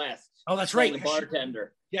Old West. Oh, that's right. The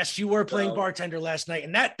bartender. Yes, you were playing bartender last night,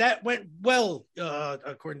 and that went well,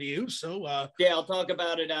 according to you. So I'll talk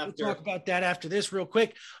about it after. We'll talk about that after this real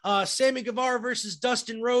quick. Sammy Guevara versus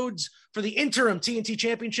Dustin Rhodes for the interim TNT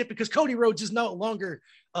Championship because Cody Rhodes is no longer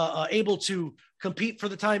able to compete for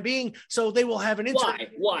the time being. So they will have an interim.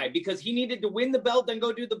 Why? Because he needed to win the belt, then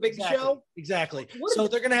go do the big show? Exactly. So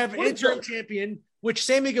they're going to have an interim champion, which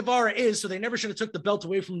Sammy Guevara is. So they never should have took the belt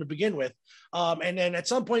away from him to begin with. And then at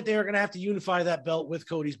some point they are going to have to unify that belt with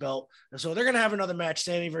Cody's belt. And so they're going to have another match,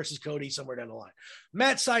 Sammy versus Cody, somewhere down the line.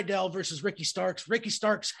 Matt Sydal versus Ricky Starks. Ricky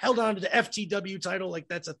Starks held on to the FTW title like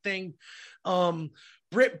that's a thing.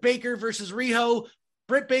 Britt Baker versus Riho.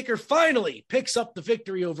 Britt Baker finally picks up the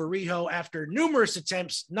victory over Riho after numerous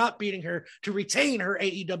attempts not beating her to retain her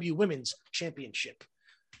AEW Women's Championship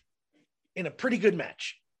in a pretty good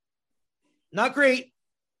match. Not great,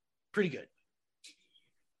 pretty good.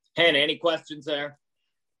 Hanna, any questions there?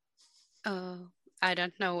 Oh, I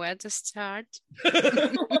don't know where to start.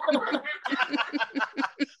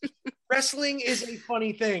 Wrestling is a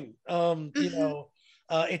funny thing.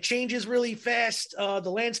 It changes really fast. The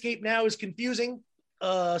landscape now is confusing,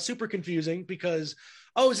 super confusing because,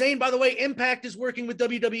 Zane, by the way, Impact is working with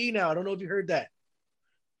WWE now. I don't know if you heard that.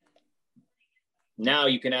 Now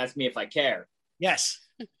you can ask me if I care. Yes.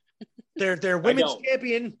 They're women's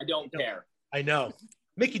champion. I don't care. I know.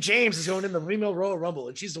 Mickey James is going in the female Royal Rumble,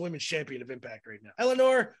 and she's the women's champion of Impact right now.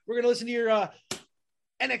 Eleanor, we're going to listen to your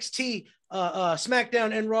NXT,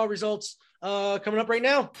 SmackDown, and Raw results coming up right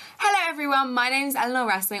now. Hello everyone, my name is Eleanor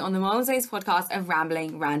Wrestling on the Mom's Days podcast of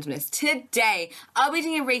Rambling Randomness. Today, I'll be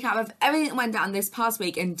doing a recap of everything that went down this past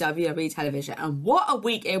week in WWE television, and what a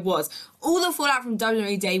week it was. All the fallout from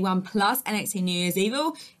WWE Day 1 plus NXT New Year's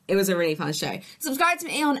Evil. It was a really fun show. Subscribe to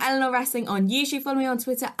me on Eleanor Wrestling on YouTube. Follow me on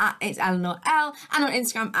Twitter at It's Eleanor L and on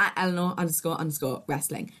Instagram at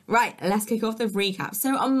Eleanor__wrestling. Right, let's kick off the recap.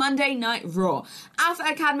 So on Monday Night Raw, Alpha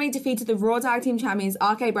Academy defeated the Raw Tag Team Champions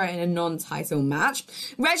RK Bro in a non-title match.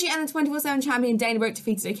 Reggie and the 24/7 champion Dana Brooke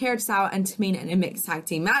defeated Akira Tozawa and Tamina in a mixed tag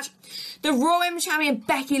team match. The Raw Women's Champion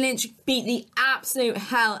Becky Lynch beat the absolute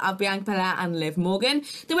hell out of Bianca Belair and Liv Morgan.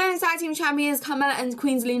 The Women's Tag Team Champions Carmella and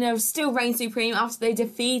Queen Zelina still reign supreme after they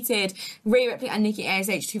defeated Rhea Ripley and Nikki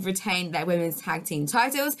ASH to retain their Women's Tag Team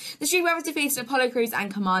titles. The Street Brothers defeated Apollo Crews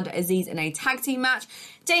and Commander Aziz in a tag team match.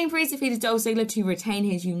 Damian Priest defeated Dolph Ziggler to retain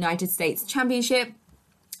his United States Championship.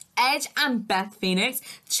 Edge and Beth Phoenix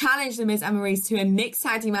challenged The Miz and Maurice to a mixed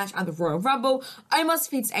tag team match at the Royal Rumble. Omos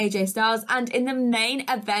defeated AJ Styles, and in the main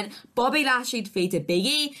event, Bobby Lashley defeated Big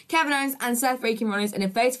E, Kevin Owens, and Seth freaking Rollins in a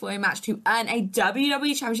fatal match to earn a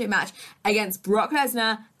WWE Championship match against Brock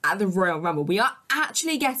Lesnar at the Royal Rumble. We are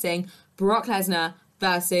actually getting Brock Lesnar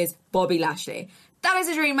versus Bobby Lashley. That is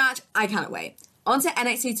a dream match. I cannot wait. On to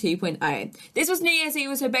NXT 2.0. This was New Year's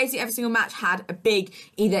Eve, so basically every single match had a big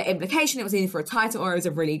either implication, it was either for a title or it was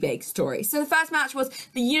a really big story. So the first match was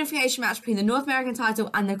the unification match between the North American title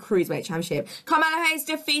and the Cruiserweight Championship. Carmelo Hayes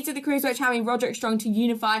defeated the Cruiserweight Champion Roderick Strong to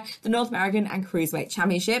unify the North American and Cruiserweight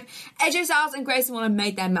Championship. AJ Styles and Grayson Waller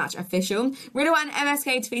made their match official. Riddle and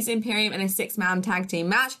MSK defeated Imperium in a 6-man tag team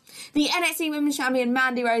match. The NXT Women's Champion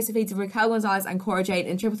Mandy Rose defeated Raquel Gonzalez and Cora Jade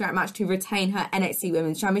in a triple threat match to retain her NXT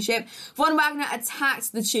Women's Championship. Von Wagner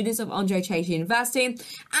attacked the students of Andre Chase University,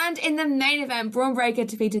 and in the main event, Braun Breaker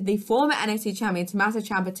defeated the former NXT champion Tommaso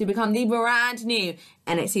Ciampa to become the brand new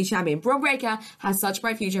NXT champion. Braun Breaker has such a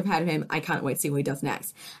bright future ahead of him. I can't wait to see what he does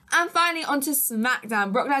next. And finally, on to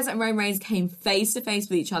SmackDown. Brock Lesnar and Roman Reigns came face to face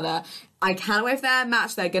with each other. I can't wait for their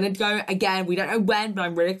match. They're going to go again. We don't know when, but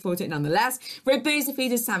I'm really looking forward to it nonetheless. Rick Boogs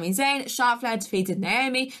defeated Sami Zayn. Charlotte Flair defeated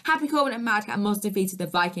Naomi. Happy Corbin and Madcap Moss defeated the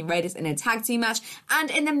Viking Raiders in a tag team match.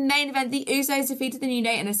 And in the main event, the Usos defeated the New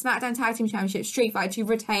Day in a SmackDown Tag Team Championship street fight to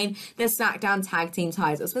retain the SmackDown Tag Team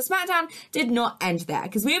titles. But SmackDown did not end there,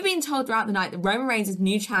 because we have been told throughout the night that Roman Reigns'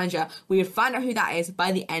 new challenger, we would find out who that is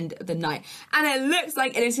by the end of the night. And it looks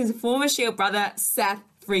like it is his former Shield brother, Seth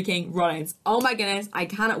freaking Rollins. Oh my goodness, I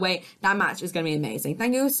cannot wait. That match is going to be amazing.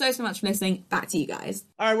 Thank you so much for listening. Back to you guys.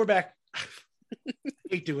 All right, we're back. I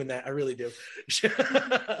hate doing that. I really do.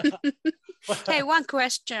 Hey, one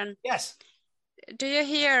question. Yes. Do you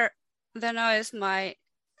hear the noise my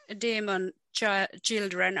demon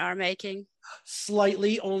children are making?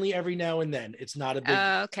 Slightly, only every now and then. It's not a big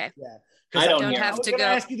okay. Yeah. I don't have to go.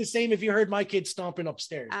 I ask you the same if you heard my kids stomping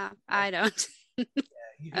upstairs. I don't.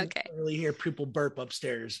 You can okay. really hear people burp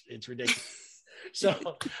upstairs. It's ridiculous. So,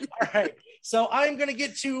 all right. So I'm going to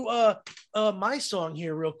get to my song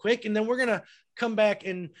here real quick, and then we're going to come back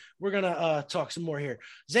and we're going to talk some more here.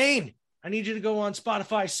 Zane, I need you to go on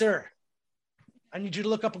Spotify, sir. I need you to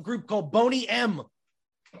look up a group called Boney M.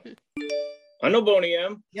 I know Boney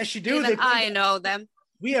M. Yes, you do. I know them.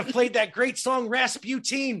 We have played that great song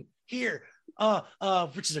Rasputin here,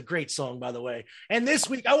 which is a great song, by the way. And this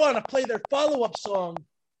week, I want to play their follow-up song,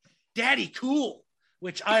 Daddy Cool,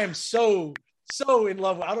 which I am so in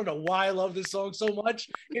love with. I don't know why I love this song so much.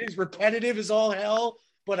 It is repetitive as all hell,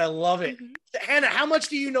 but I love it. Mm-hmm. Hannah, how much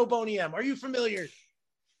do you know Boney M? Are you familiar?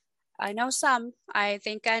 I know some. I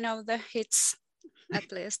think I know the hits, at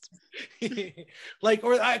least.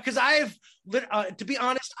 Because I have, to be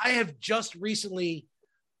honest, I have just recently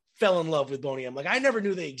fell in love with Boney M. Like, I never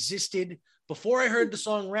knew they existed. Before I heard the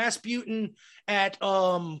song Rasputin at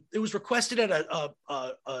it was requested at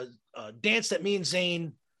a dance that me and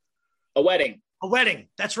Zane. A wedding.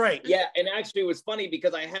 That's right. Yeah, and actually it was funny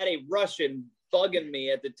because I had a Russian bugging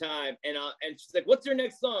me at the time, and she's like, "What's your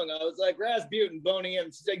next song?" I was like, "Rasputin, Boney M."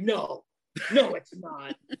 She's like, "No, it's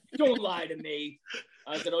not. Don't lie to me."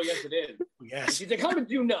 I said, "Oh, yes, it is." Yes. And she's like, "How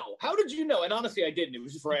did you know? How did you know?" And honestly, I didn't. It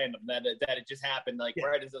was just random that it just happened. Like,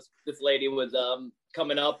 right as this lady was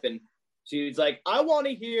coming up, and she's like, "I want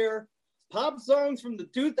to hear pop songs from the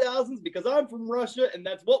 2000s because I'm from Russia and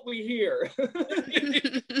that's what we hear.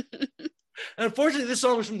 Unfortunately, this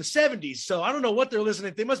song was from the 70s, so I don't know what they're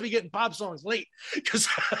listening to. They must be getting pop songs late because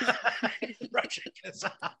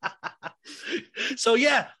So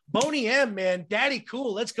yeah, Boney M, man, Daddy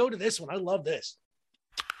Cool. Let's go to this one. I love this.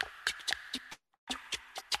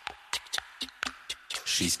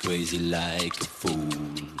 She's crazy like a fool.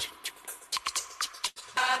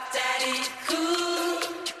 Daddy cool.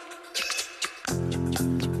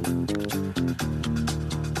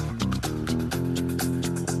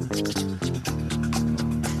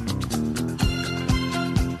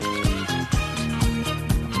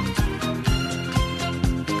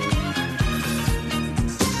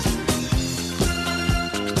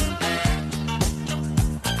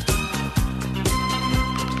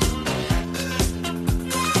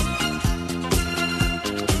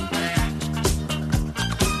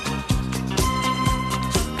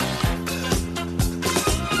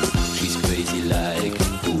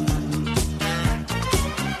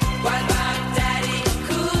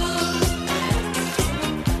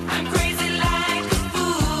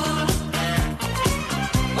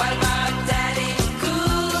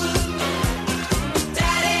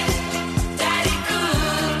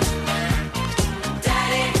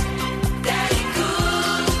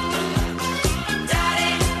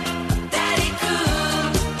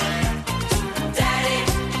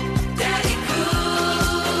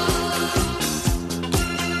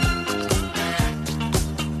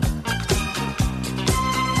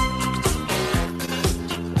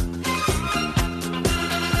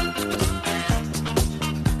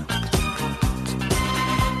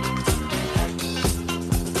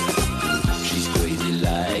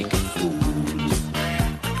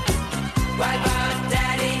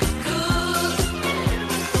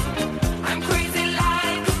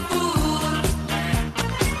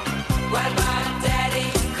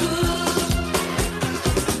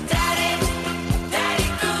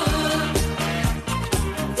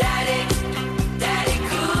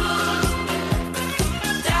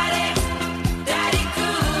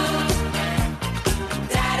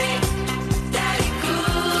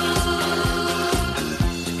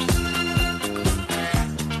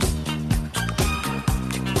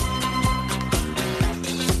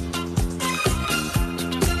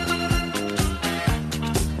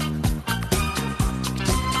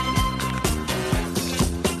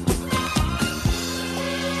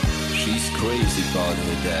 about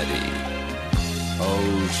her daddy.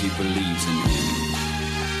 Oh, she believes in him.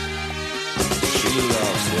 She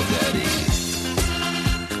loves her daddy.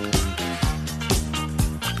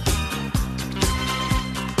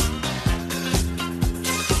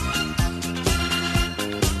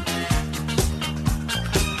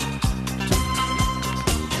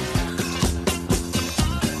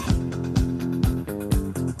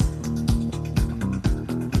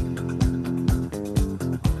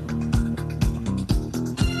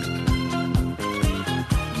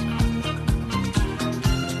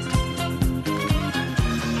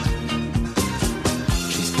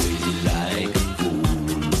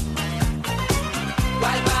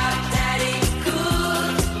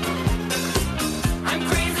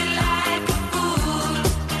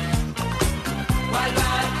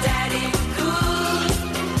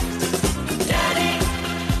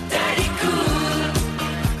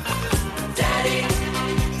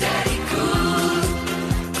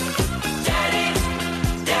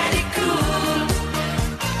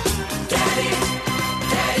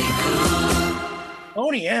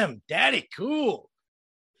 Boney M, Daddy Cool.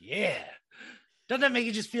 Yeah. Doesn't that make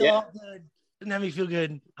you just feel all good? Doesn't that make me feel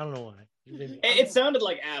good? I don't know why. It sounded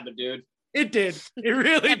like ABBA, dude. It did. It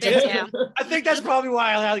really did. Yeah. I think that's probably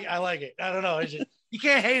why I like it. I don't know. It's just, you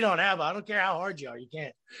can't hate on ABBA. I don't care how hard you are. You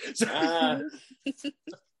can't. So,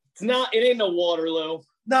 it ain't no Waterloo.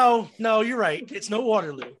 No, you're right. It's no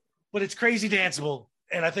Waterloo, but it's crazy danceable.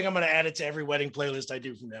 And I think I'm going to add it to every wedding playlist I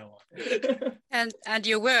do from now on. And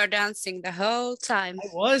you were dancing the whole time. I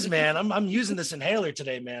was, man. I'm using this inhaler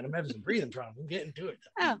today, man. I'm having some breathing problems. I'm getting to it.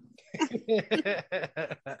 Oh.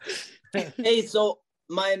 Hey, so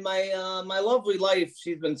my lovely wife,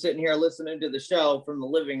 she's been sitting here listening to the show from the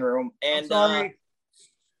living room, and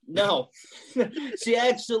no, she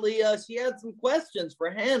actually she had some questions for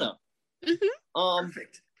Hanna. Mm-hmm.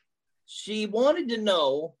 Perfect. She wanted to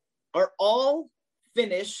know: are all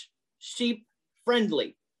Finnish sheep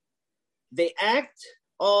friendly? They act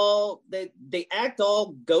all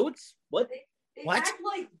goats. What? They what?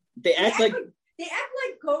 They act like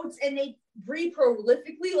goats, and they breed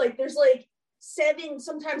prolifically. Like there's like 7,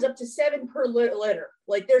 sometimes up to 7 per litter.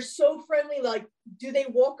 Like, they're so friendly. Like, do they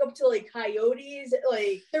walk up to like coyotes?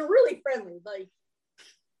 Like, they're really friendly. Like,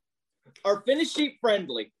 are Finnish sheep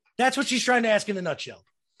friendly? That's what she's trying to ask in a nutshell.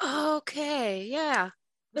 Okay, yeah,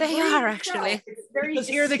 they are actually. Because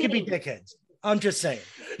here they could be dickheads. I'm just saying.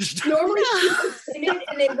 Normally sheep are timid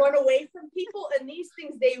and they run away from people, and these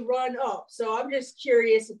things, they run up. So I'm just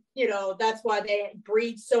curious, you know, that's why they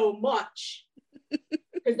breed so much,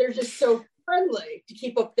 because they're just so friendly to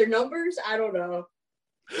keep up their numbers. I don't know.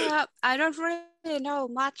 Yeah, I don't really know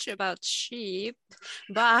much about sheep,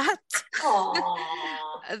 but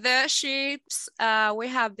the sheeps we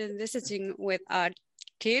have been visiting with our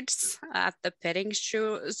kids at the petting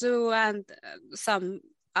zoo and some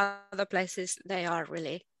other places. They are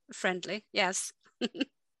really friendly. Yes.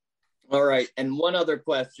 All right, and one other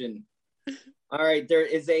question. All right, there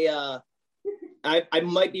is a I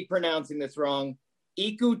might be pronouncing this wrong.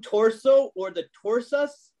 Iku torso, or the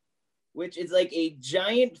torsus, which is like a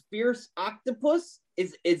giant fierce octopus.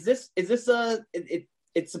 Is this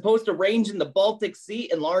it's supposed to range in the Baltic Sea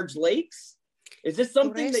and large lakes? Is this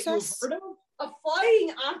something that you've heard of? A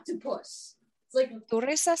flying octopus. It's like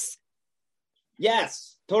Turisas.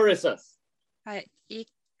 Yes, Taurus. You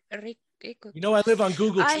know, I live on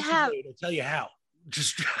Google. I have. I'll tell you how.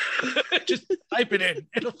 Just type it in.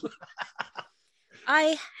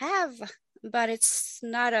 I have, but it's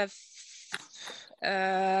not a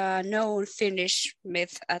known Finnish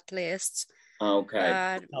myth, at least.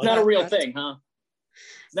 Okay, not a real thing, huh?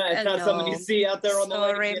 It's not something you see out there on the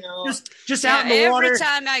lake, you know. Just out in the water. Every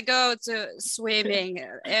time I go to swimming,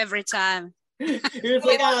 every time. You're just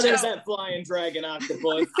like, there's that flying dragon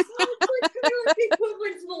octopus. It's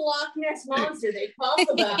equivalent to the Loch Ness Monster. They talk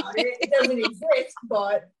about it. It doesn't exist,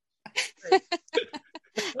 but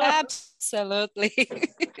absolutely.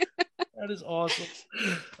 That is awesome.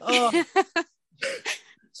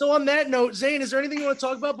 So on that note, Zane, is there anything you want to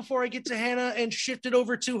talk about before I get to Hanna and shift it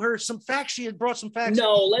over to her? Some facts. She had brought some facts.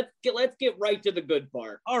 No, let's get right to the good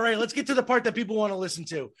part. All right, let's get to the part that people want to listen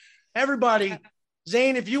to. Everybody,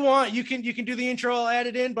 Zane, if you want, you can do the intro. I'll add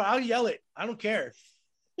it in, but I'll yell it. I don't care.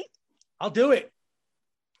 I'll do it.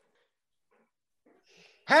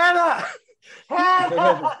 Hanna!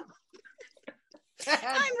 Hanna! I'm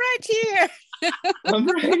right here. I'm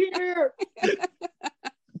right here.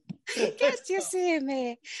 Can't you see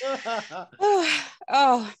me?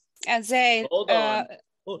 Oh, and Zane. Hold on.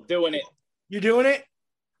 Doing it. You doing it?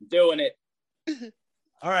 Doing it.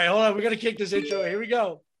 All right, hold on. We're going to kick this intro. Here we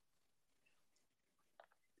go.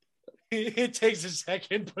 It takes a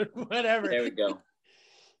second, but whatever. There we go.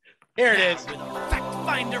 Here it is. Fact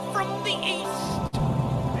finder from the east.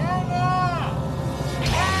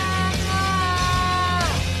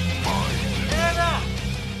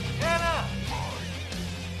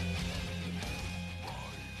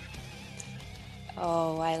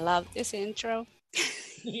 Oh, I love this intro.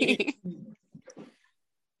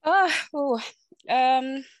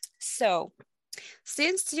 So,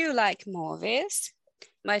 since you like movies,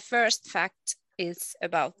 my first fact is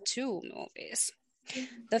about 2 movies.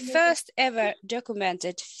 The first ever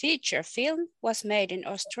documented feature film was made in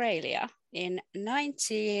Australia in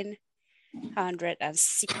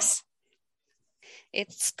 1906.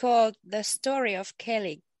 It's called The Story of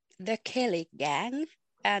the Kelly Gang,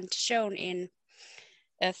 and shown in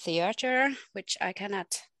a theater, which I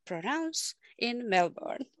cannot pronounce, in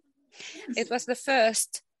Melbourne. It was the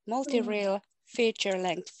first multi-reel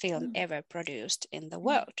feature-length film ever produced in the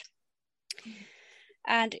world.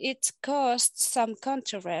 And it caused some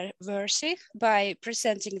controversy by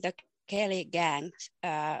presenting the Kelly Gang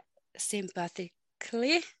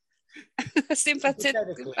sympathetically.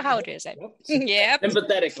 How do you say? Yeah.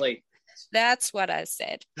 Sympathetically. That's what I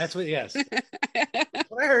said. That's what, yes. That's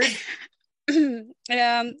what I heard.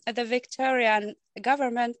 The Victorian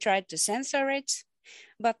government tried to censor it,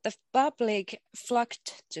 but the public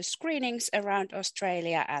flocked to screenings around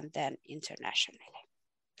Australia and then internationally.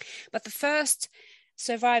 But the first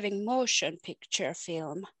surviving motion picture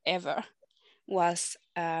film ever was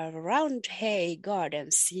a Roundhay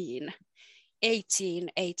Garden Scene,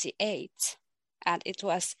 1888, and it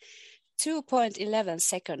was 2.11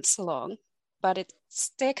 seconds long, but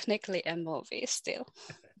it's technically a movie still.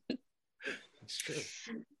 It's true.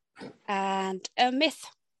 And a myth.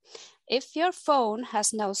 If your phone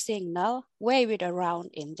has no signal, wave it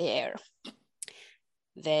around in the air.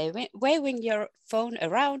 Waving your phone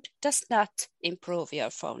around does not improve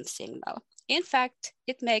your phone signal. In fact,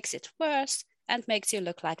 it makes it worse and makes you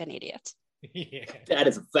look like an idiot. Yeah. That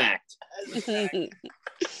is a fact.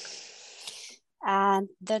 And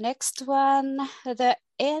the next one, the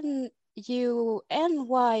NYPD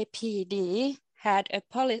had a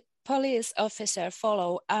police officer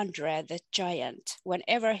follow Andre the Giant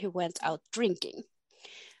whenever he went out drinking.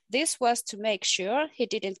 This was to make sure he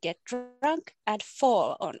didn't get drunk and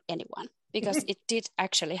fall on anyone, because it did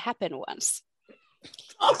actually happen once.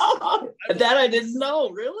 That I didn't know,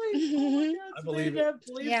 really? Oh my God, I believe it.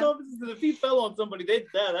 Police officers, if he fell on somebody,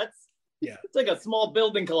 it's like a small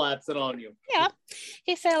building collapsing on you. Yeah,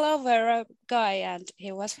 he fell over a guy and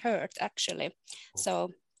he was hurt, actually.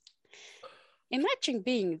 So imagine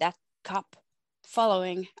being that cop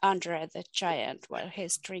following Andre the Giant while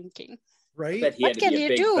he's drinking. Right? What can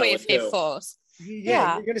you do if he falls?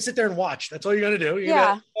 Yeah, you're going to sit there and watch. That's all you're going to do.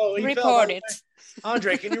 Report it.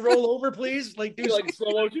 Andre, can you roll over, please? Like, do like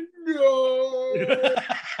slow motion. No.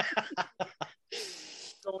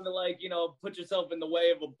 Going to, like, put yourself in the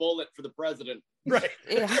way of a bullet for the president. Right.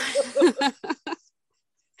 Yeah.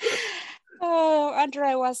 Oh,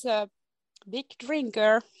 Andre was a big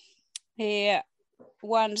drinker. He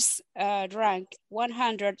once drank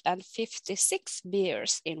 156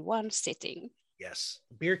 beers in one sitting. Yes.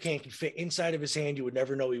 A beer can could fit inside of his hand. You would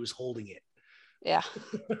never know he was holding it. Yeah.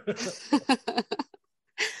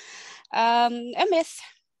 A myth.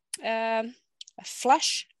 A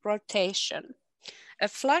flush rotation. A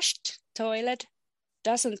flushed toilet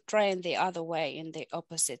doesn't drain the other way in the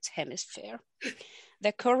opposite hemisphere.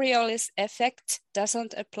 The Coriolis effect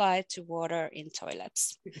doesn't apply to water in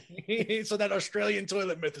toilets. So that Australian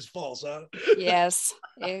toilet myth is false, huh? Yes,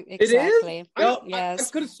 exactly. It is? Yes.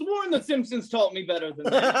 I could have sworn The Simpsons taught me better than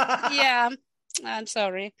that. Yeah, I'm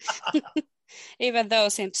sorry. Even though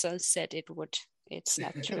Simpsons said it would, it's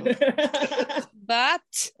not true.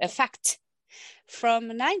 But a fact. From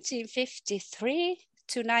 1953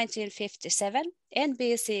 to 1957,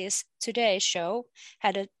 NBC's Today Show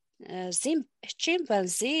had a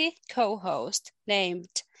chimpanzee co-host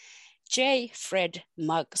named J. Fred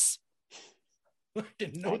Muggs. I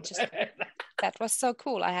didn't know that. That was so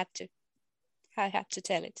cool. I had to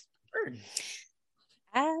tell it.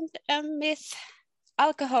 And a myth: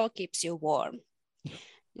 alcohol keeps you warm.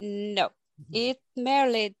 No, it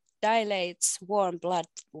merely dilates warm blood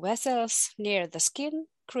vessels near the skin,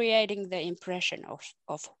 creating the impression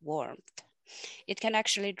of warmth. It can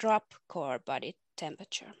actually drop core body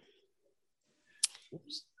temperature.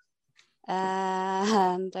 Oops.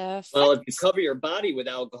 And well, if you cover your body with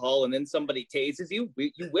alcohol and then somebody tases you,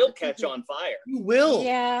 you will catch on fire. You will.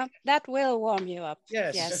 Yeah, that will warm you up.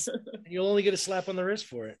 Yes. You'll only get a slap on the wrist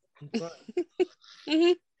for it.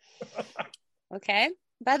 Mm-hmm. Okay,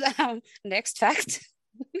 but next fact.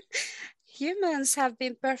 Humans have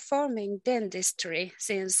been performing dentistry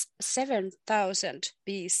since 7000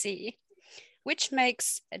 BC, which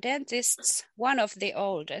makes dentists one of the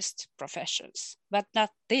oldest professions, but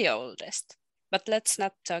not the oldest. But let's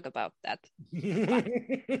not talk about that.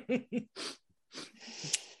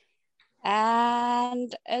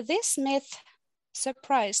 And this myth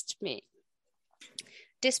surprised me.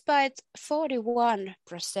 Despite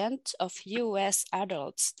 41% of US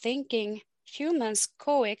adults thinking humans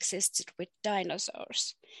coexisted with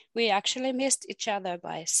dinosaurs, we actually missed each other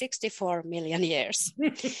by 64 million years.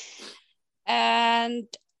 And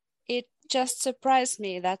it just surprised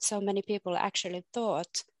me that so many people actually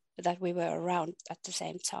thought that we were around at the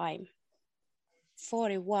same time.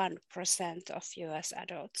 41% of US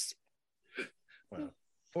adults. Wow.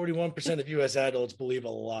 41% of US adults believe a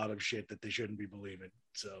lot of shit that they shouldn't be believing.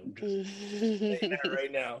 So I'm just saying that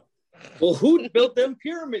right now. Well, who built them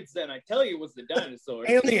pyramids then? I tell you, it was the dinosaurs.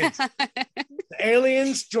 Aliens. The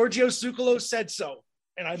aliens, Giorgio Tsoukalos said so.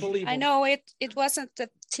 And I believe him. I know it wasn't the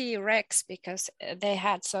T-Rex because they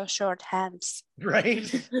had so short hands. Right?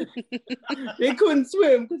 They couldn't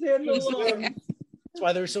swim because they had no lungs. That's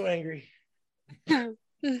why they were so angry.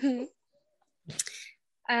 Mm-hmm.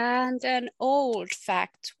 And an old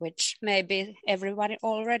fact, which maybe everyone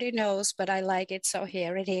already knows, but I like it, so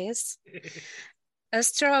here it is. A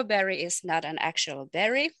strawberry is not an actual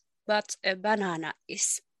berry, but a banana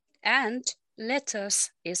is. And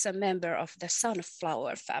lettuce is a member of the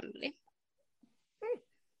sunflower family.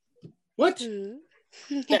 What?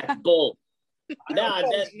 That's bull. Nah,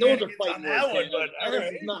 those are fighting words.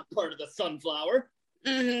 Lettuce is not part of the sunflower.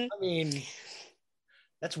 Mm-hmm. I mean,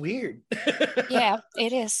 that's weird. Yeah,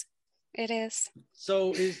 it is. It is.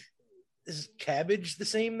 So is cabbage the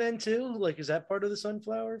same then too? Like, is that part of the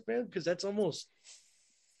sunflower family? Because that's almost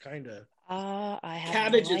kind of. I have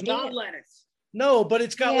cabbage no is idea. not lettuce. No, but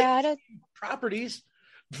it's got like properties.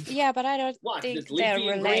 Yeah, but I don't think they're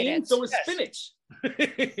related. Green, so is spinach.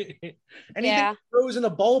 Anything that grows in a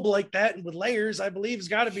bulb like that and with layers, I believe, has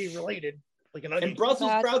got to be related. Like an onion. And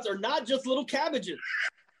Brussels sprouts are not just little cabbages.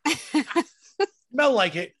 Smell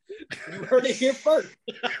like it. You heard it here first.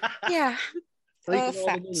 Yeah. Breaking all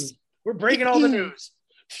the news. We're breaking all the news.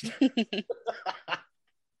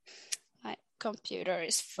 My computer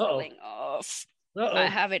is falling off. Uh-oh. I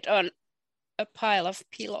have it on a pile of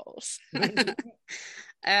pillows. Myth.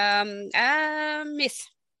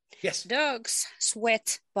 Yes. Dogs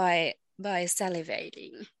sweat by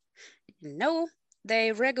salivating. No,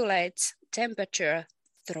 they regulate temperature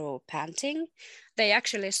through panting. They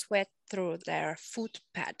actually sweat through their foot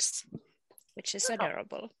pads, which is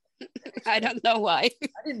adorable. I don't know why. I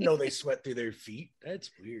didn't know they sweat through their feet.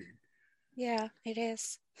 That's weird. Yeah, it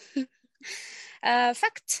is.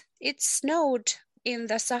 Fact, it snowed in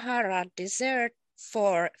the Sahara Desert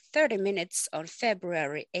for 30 minutes on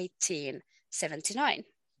February 1879.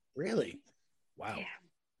 Really? Wow. Yeah,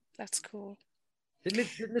 that's cool. Didn't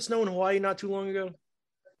it snow in Hawaii not too long ago?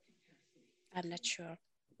 I'm not sure.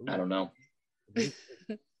 I don't know.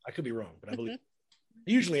 I could be wrong, but I believe.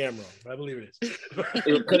 I usually am wrong, but I believe it is.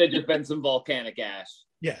 It could have just been some volcanic ash.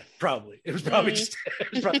 Yeah, probably. It was probably just.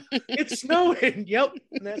 It's snowing. Yep,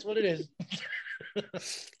 and that's what it is.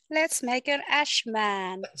 Let's make an ash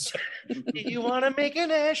man. You want to make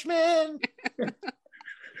an ash man?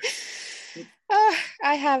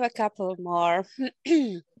 I have a couple more.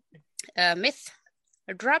 Myth.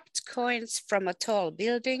 Dropped coins from a tall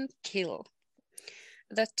building kill.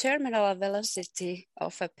 The terminal velocity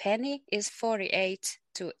of a penny is 48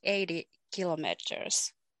 to 80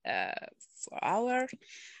 kilometers per hour.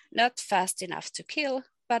 Not fast enough to kill,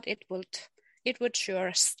 but it would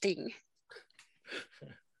sure sting.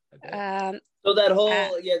 So that whole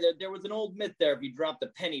there was an old myth there. If you dropped a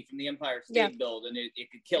penny from the Empire State Building,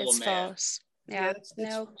 it could kill a man. False. Yeah,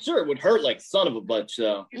 no. Sure, it would hurt like son of a bitch,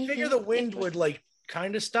 though. You figure the wind would like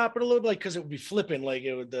kind of stop it a little bit, because it would be flipping, like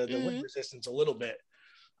it would the wind resistance a little bit.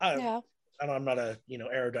 I'm not a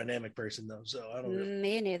aerodynamic person though, so I don't know.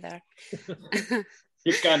 Me neither.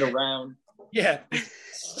 You're kind of round. Yeah.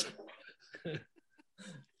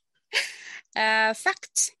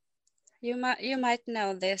 Fact. You might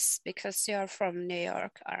know this because you're from New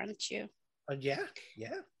York, aren't you? Yeah.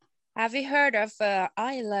 Have you heard of an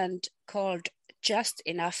island called Just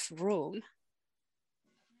Enough Room?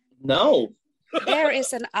 No. There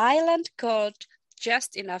is an island called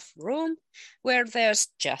Just Enough Room where there's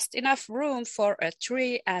just enough room for a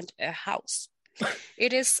tree and a house.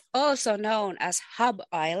 It is also known as Hub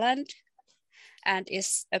Island and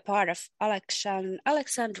is a part of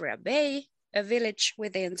Alexandria Bay, a village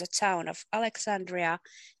within the town of Alexandria,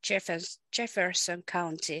 Jefferson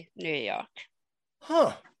County, New York.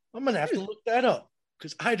 Huh. I'm gonna have to look that up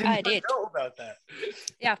because I didn't know about that.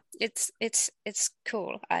 Yeah, it's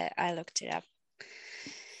cool. I looked it up.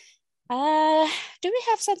 Do we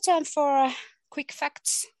have some time for quick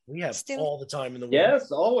facts? We have all the time in the world.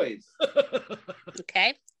 Yes, always.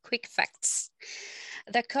 Okay, quick facts.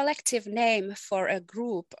 The collective name for a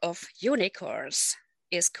group of unicorns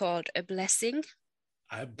is called a blessing.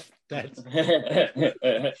 I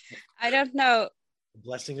don't know.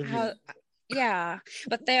 Blessing of how, yeah,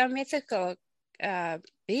 but they are mythical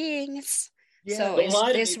beings. Yeah. So is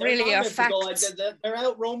this really a fact? They're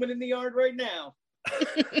out roaming in the yard right now.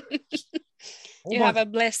 You have a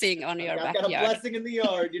blessing on your backyard. I've got a blessing in the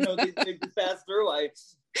yard. They just pass through.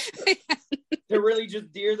 They're really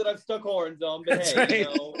just deer that I've stuck horns on. But that's right.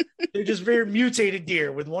 They're just very mutated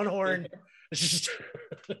deer with one horn. We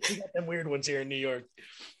got them weird ones here in New York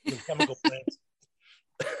with chemical plants.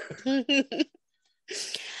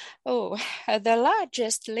 The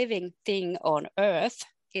largest living thing on Earth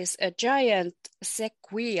is a giant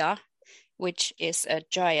sequoia, which is a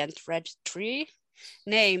giant red tree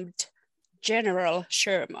named General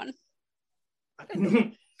Sherman. I didn't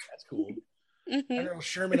know. That's cool. Mm-hmm. General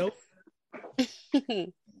Sherman Oak.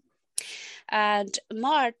 And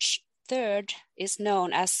March 3rd is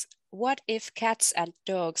known as What If Cats and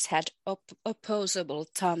Dogs Had Opposable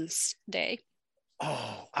Thumbs Day.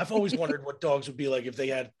 Oh, I've always wondered what dogs would be like if they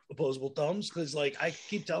had opposable thumbs, because like I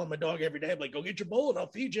keep telling my dog every day, I'm like, go get your bowl and I'll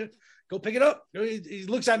feed you. Go pick it up. He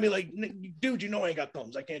looks at me like, dude, I ain't got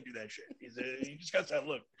thumbs. I can't do that shit. He just got that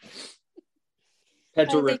look.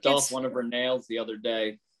 Petra ripped off one of her nails the other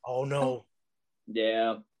day. Oh no.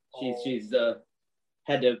 Yeah. She's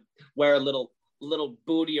had to wear a little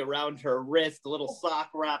booty around her wrist, a little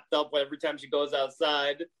sock wrapped up every time she goes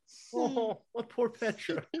outside. Oh, poor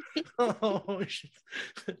Petra. Oh,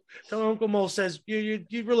 tell Uncle Mo says, you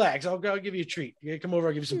relax. I'll give you a treat. You come over,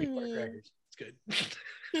 I'll give you some peanut butter crackers. It's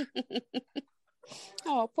good.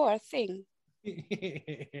 Oh, poor thing.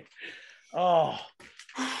 Oh.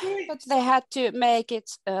 But they had to make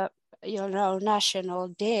it national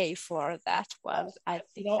day for that one. I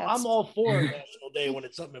think I'm all for a national day when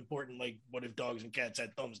it's something important, like what if dogs and cats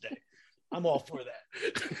had thumbs day. I'm all for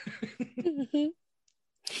that.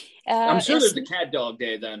 I'm sure there's a cat dog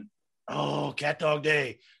day then. Oh, cat dog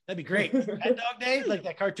day. That'd be great. Cat dog day, like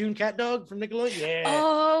that cartoon cat dog from Nickelodeon. Yeah.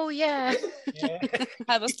 Oh, yeah.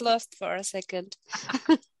 I was lost for a second.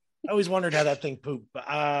 I always wondered how that thing pooped, but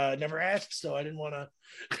never asked, so I didn't want to.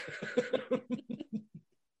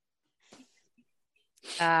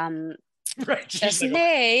 Right.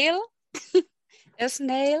 A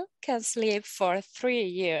snail can sleep for 3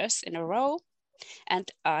 years in a row,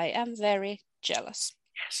 and I am very jealous.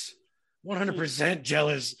 Yes, 100%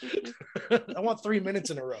 jealous. I want 3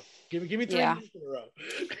 minutes in a row. Give me 3 minutes in a row.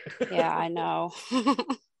 Yeah, I know.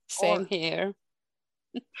 Same here.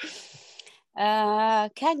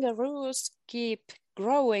 Kangaroos keep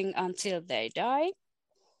growing until they die.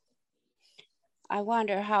 I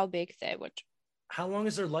wonder how big they would. How long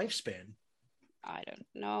is their lifespan? I don't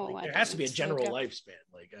know. Like, there has to be a general lifespan.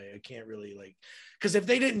 Like I can't really because if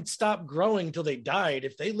they didn't stop growing till they died,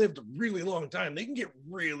 if they lived a really long time, they can get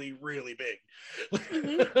really, really big.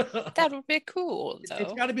 That would be cool. Though.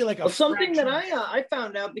 It's got to be like something that I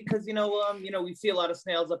found out because we see a lot of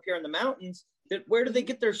snails up here in the mountains. That where do they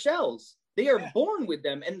get their shells? They are born with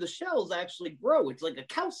them, and the shells actually grow. It's like a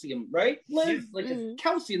calcium, right, Liz? Like a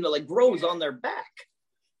calcium that grows on their back.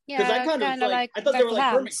 Because I kind of I thought they were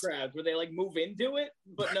like hermit crabs where they like move into it,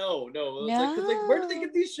 but no. Like, where do they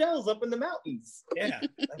get these shells up in the mountains? Yeah,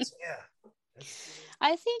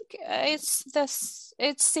 I think it's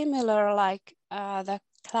similar like the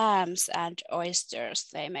clams and oysters.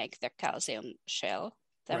 They make the calcium shell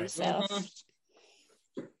themselves, right.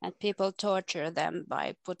 And people torture them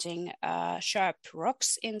by putting sharp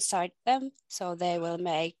rocks inside them, so they will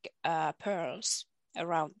make pearls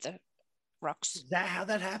around the rocks. Is that how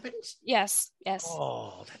that happens? Yes.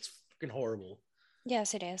 Oh, that's freaking horrible.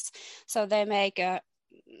 Yes, it is. So they make a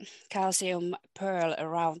calcium pearl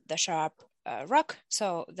around the sharp rock,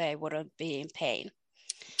 so they wouldn't be in pain.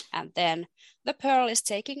 And then the pearl is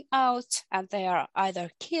taken out, and they are either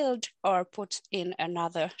killed or put in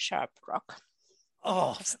another sharp rock.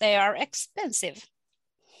 Oh, because they are expensive.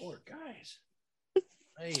 Poor guys.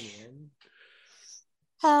 Hey,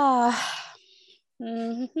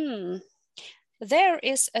 man. There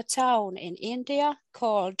is a town in India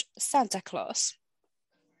called Santa Claus.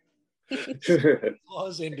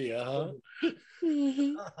 Claus, India, huh?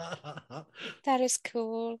 That is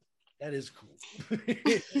cool. That is cool.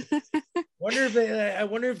 I wonder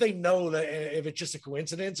if they know that if it's just a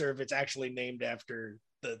coincidence or if it's actually named after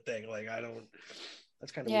the thing. Like I don't.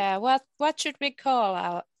 That's kind of weird. What should we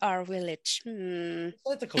call our village?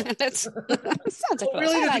 Santa Claus. Santa Claus.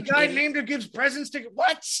 Really? There's a guy named who gives presents to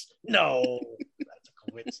what? No, that's a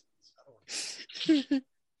coincidence.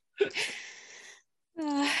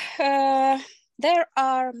 There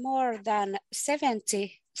are more than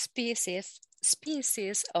 70 species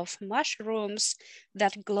of mushrooms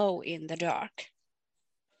that glow in the dark.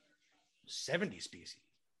 70 species.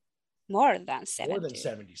 More than 70. More than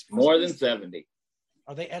 70 species. More than 70.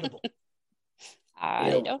 Are they edible? I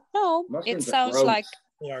don't know. It sounds like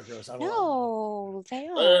they are gross. No, they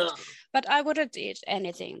aren't. But I wouldn't eat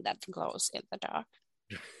anything that glows in the dark.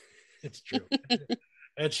 It's true.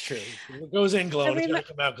 It's true. It goes in glowing. It's gonna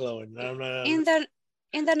come out glowing. In the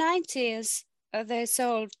 90s, they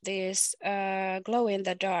sold these glow in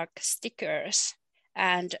the dark stickers,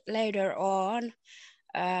 and later on,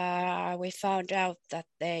 we found out that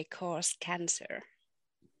they cause cancer.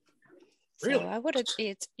 Really? So I wouldn't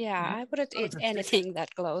eat. Yeah, I wouldn't eat anything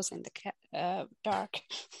that glows in the dark.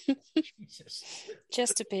 Jesus.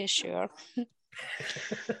 Just to be sure.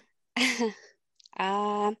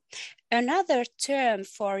 Another term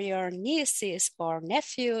for your nieces or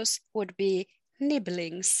nephews would be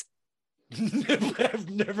nibblings. I've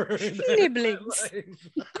never heard that. Nibblings.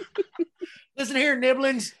 Listen here,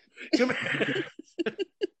 nibblings. Come here.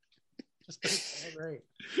 Right.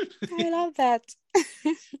 I love that.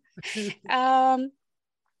 I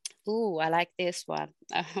like this one.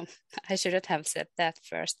 I shouldn't have said that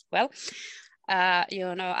first. Well,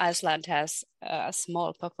 Iceland has a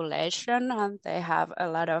small population and they have a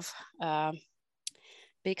lot of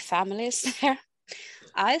big families there.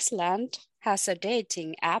 Iceland has a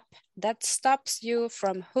dating app that stops you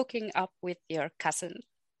from hooking up with your cousin.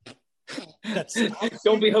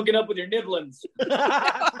 Don't be hooking up with your nibblings.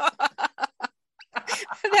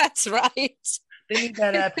 That's right. They need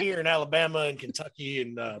that app here in Alabama and Kentucky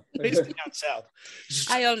and basically down south.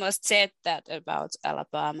 I almost said that about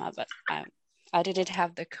Alabama, but I didn't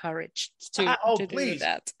have the courage to do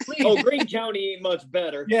that. Please. Oh, Green County ain't much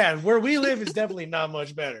better. Yeah, where we live is definitely not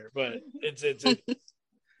much better, but it's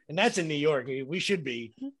and that's in New York. We should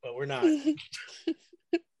be, but we're not.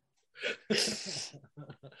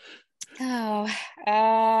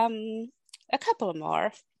 A couple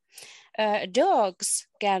more. Dogs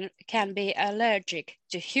can be allergic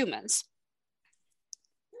to humans.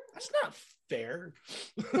 That's not fair.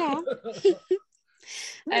 Yeah.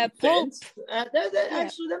 Actually,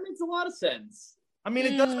 that makes a lot of sense. I mean,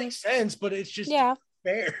 it does make sense, but it's just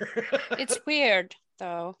fair. It's weird,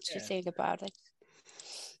 though, to think about it.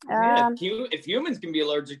 If humans can be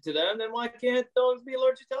allergic to them, then why can't dogs be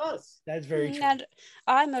allergic to us? That's very true. And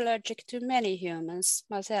I'm allergic to many humans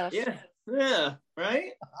myself. Yeah,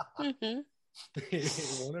 right?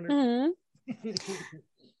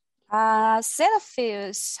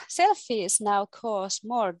 Selfies now cause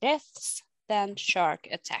more deaths than shark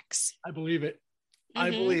attacks. I believe it. I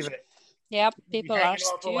believe it. Yep, people are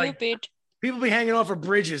stupid. People be hanging off of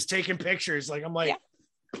bridges, taking pictures. Like, I'm like,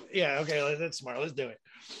 yeah, okay, that's smart. Let's do it.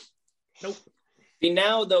 Nope. See,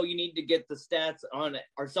 now, though, you need to get the stats on it.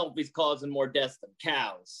 Are selfies causing more deaths than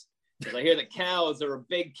cows? Because I hear that cows are a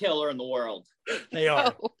big killer in the world. They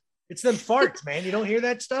are. Oh. It's them farts, man. You don't hear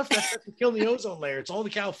that stuff? That's to kill the ozone layer. It's all the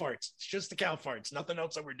cow farts. It's just the cow farts. Nothing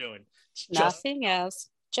else that we're doing. Nothing else.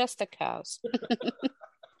 Just the cows.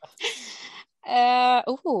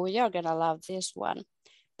 You're gonna love this one.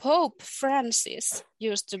 Pope Francis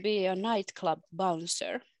used to be a nightclub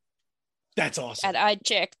bouncer. That's awesome. And I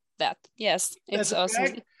checked that. Yes, it's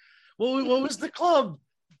awesome. What was the club?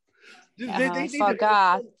 I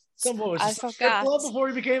forgot. I forgot. Strip club before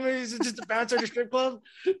he became just a bouncer at a strip club?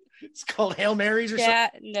 It's called Hail Marys or something? Yeah,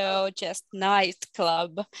 no, just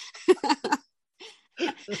nightclub.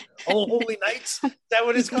 Oh, Holy Nights? Is that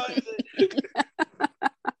what it's called?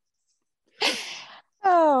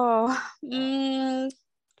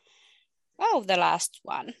 The last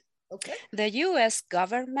one. Okay. The US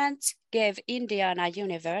government gave Indiana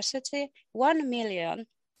University $1 million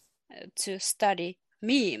to study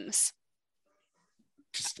memes.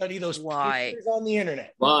 To study those why pictures on the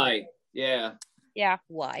internet. Why? Yeah. Yeah,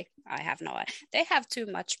 why? I have no idea. They have too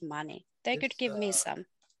much money. They could give me some.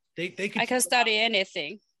 They could. I can study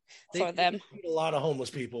anything for them. Feed a lot of homeless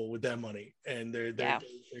people with that money, and they're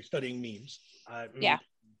studying memes. Yeah.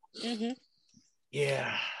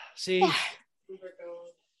 Yeah. See,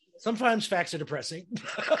 sometimes facts are depressing.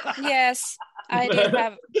 Yes, I did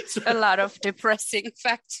have a lot of depressing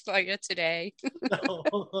facts for you today.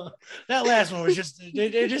 No, that last one was just,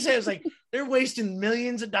 it was like, they're wasting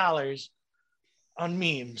millions of dollars on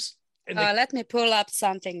memes. And let me pull up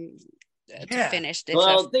something to finish this.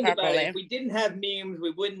 Well, think about it. If we didn't have memes,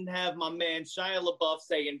 we wouldn't have my man Shia LaBeouf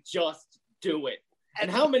saying, just do it.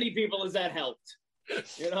 And how many people has that helped?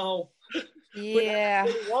 You know? Yeah.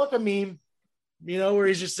 Walk a meme, you know, where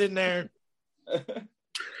he's just sitting there.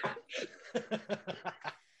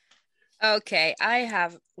 Okay, I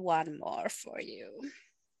have one more for you.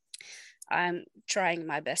 I'm trying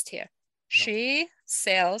my best here. She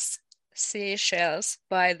sells seashells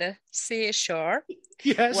by the seashore.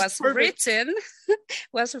 Yes, was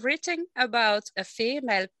written about a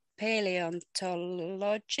female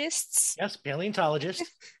paleontologist. Yes, paleontologist.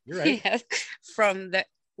 You're right. Yes, from the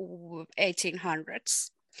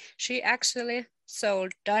 1800s. She actually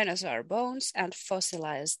sold dinosaur bones and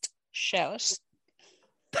fossilized shells.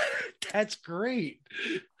 That's great.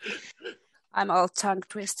 I'm all tongue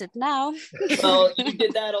twisted now. Well, you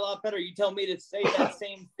did that a lot better. You tell me to say that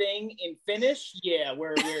same thing in Finnish. Yeah,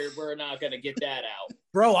 we're not gonna get that out,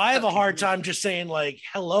 bro. I have a hard time just saying like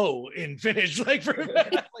hello in Finnish, like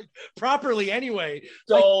properly anyway.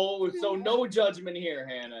 So no judgment here,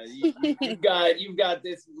 Hannah. You've got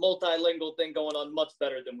this multilingual thing going on much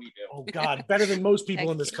better than we do. Oh God, better than most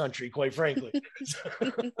people in this country, quite frankly.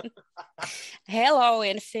 Hello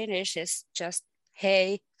in Finnish is just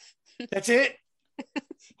hey. That's it.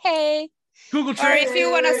 Hey. Google Translate. Or if you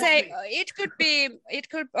want to say, it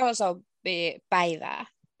could also be päivää.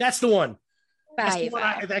 That's the one. Päivää. That's the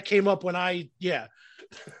one that came up when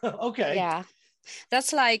okay. Yeah.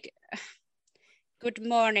 That's like good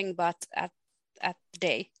morning, but at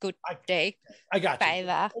day. Good day. I got you.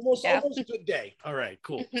 Päivää. Almost a good day. All right,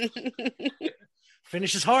 cool.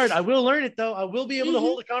 Finnish is hard. I will learn it though. I will be able to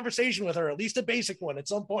hold a conversation with her, at least a basic one at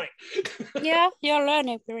some point. Yeah, you're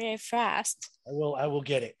learning pretty fast. I will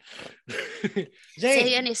get it.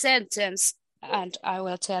 Say any sentence and I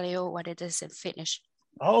will tell you what it is in Finnish.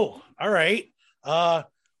 Oh, all right.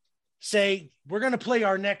 Say we're gonna play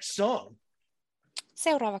our next song.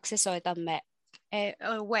 Seuraavaksi soitamme.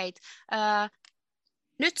 Wait.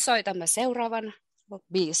 Nyt soitamme seuraavan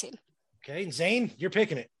biisin. Okay, Zane, you're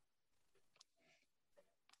picking it.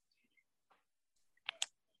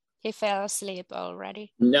 He fell asleep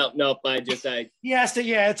already. Nope. He has to.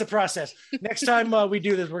 Yeah, it's a process. Next time we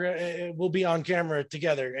do this, we'll be on camera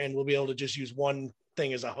together, and we'll be able to just use one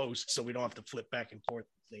thing as a host, so we don't have to flip back and forth.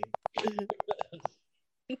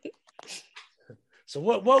 So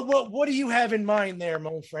what do you have in mind there,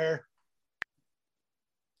 mon frere?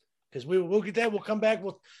 Because we'll get that. We'll come back.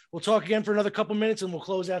 We'll talk again for another couple minutes, and we'll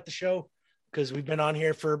close out the show because we've been on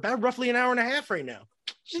here for about roughly an hour and a half right now.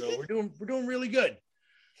 So we're doing really good.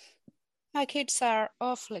 My kids are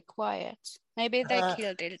awfully quiet. Maybe they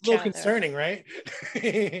killed each other. A little concerning, right?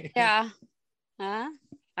 Yeah.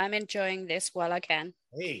 I'm enjoying this while I can.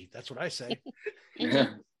 Hey, that's what I say.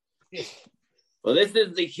 Well, this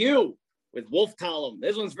is the Hue with Wolf Column.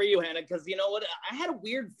 This one's for you, Hanna, because you know what? I had a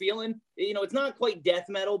weird feeling. You know, it's not quite death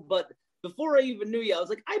metal, but before I even knew you, I was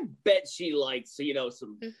like, I bet she likes, you know,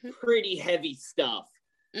 some pretty heavy stuff.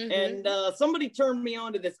 And somebody turned me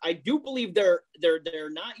on to this. I do believe they're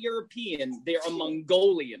not European. They're a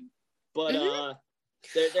Mongolian, but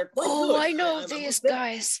they're quite good. I know these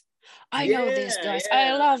guys. I know these guys.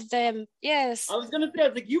 I love them. Yes. I was gonna say, I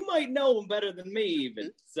was like, you might know them better than me,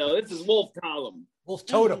 even. So this is Wolf Column. Wolf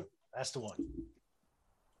Totem. That's the one.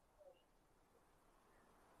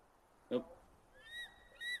 Nope.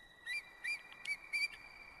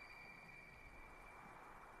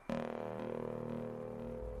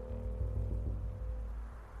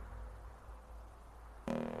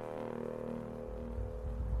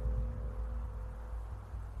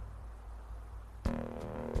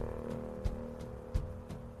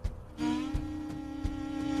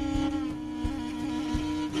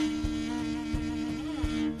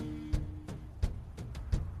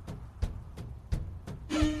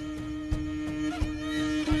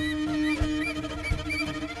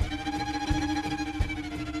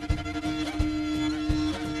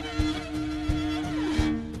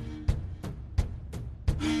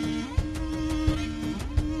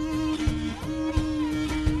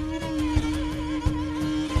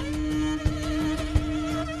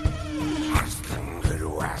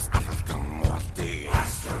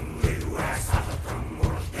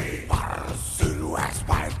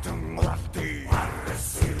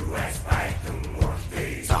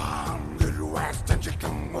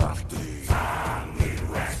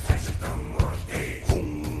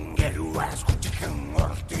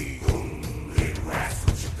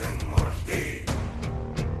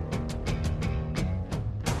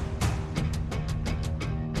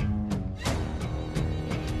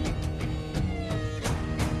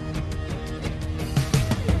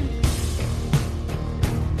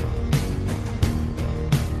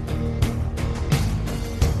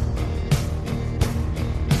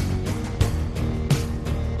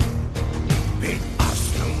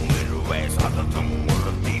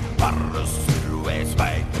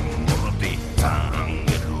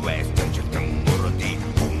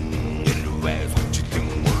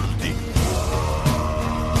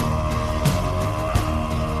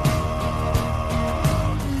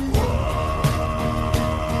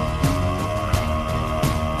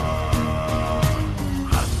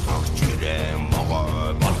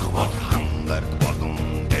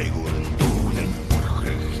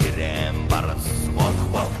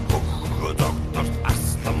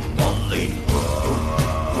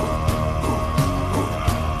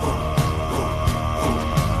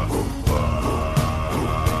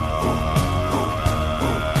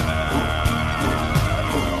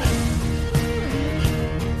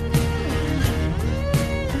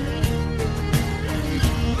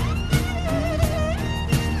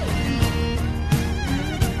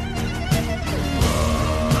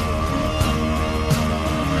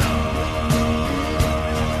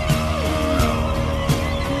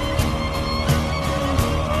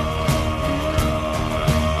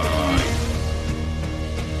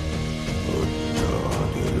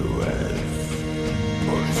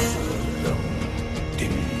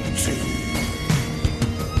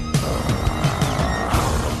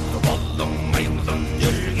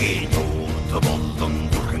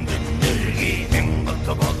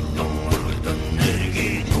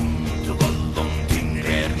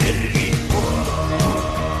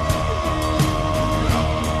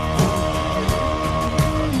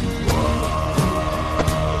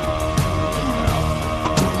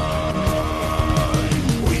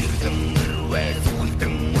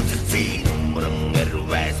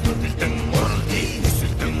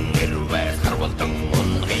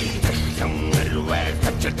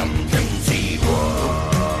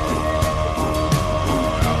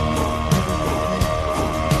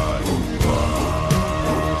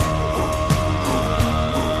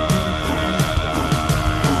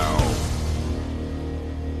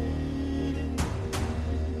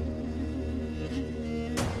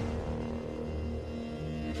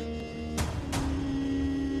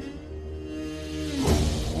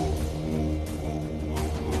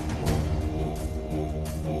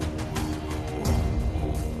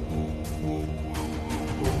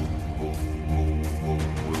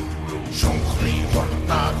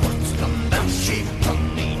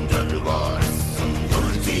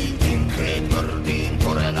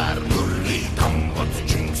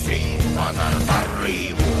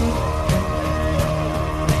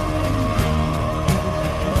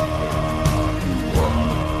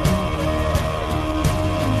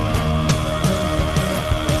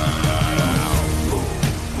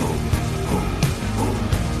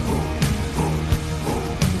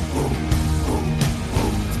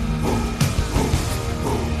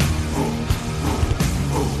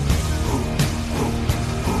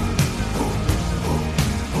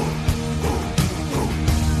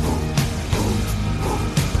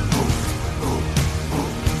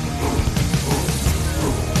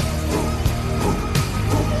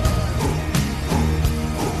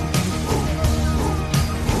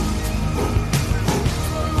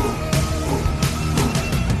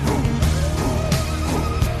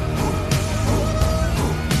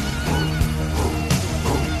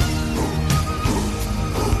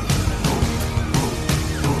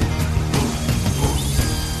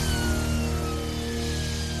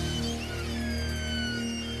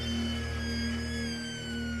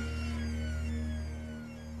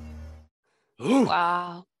 Who?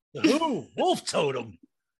 Wow. The Who? Wolf Totem.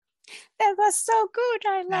 That was so good.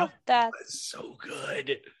 I love that. Was so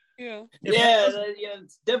good. Yeah. Yeah,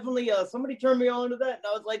 it's definitely. Somebody turned me on to that, and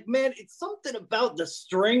I was like, man, it's something about the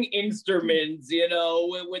string instruments,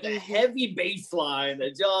 with a heavy bass line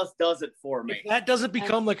that just does it for me. If that doesn't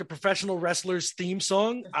become like a professional wrestler's theme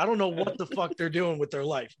song, I don't know what the fuck they're doing with their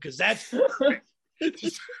life, because that's.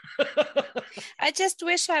 I just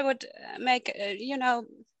wish I would make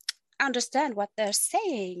understand what they're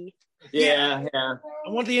saying. Yeah. I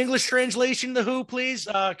want the English translation, The Who, please.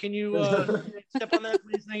 Can you step on that,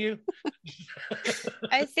 please? Thank you.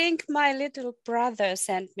 I think my little brother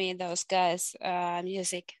sent me those guys'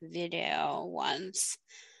 music video once.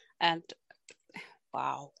 And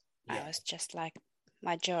wow, I was just like,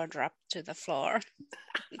 my jaw dropped to the floor.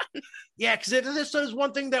 Yeah, because this is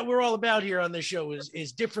one thing that we're all about here on this show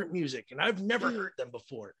is different music. And I've never heard them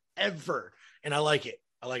before, ever. And I like it.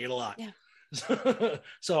 I like it a lot. Yeah.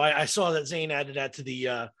 So I saw that Zane added that to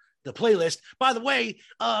the playlist. By the way,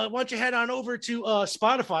 why don't you head on over to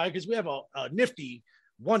Spotify, because we have a nifty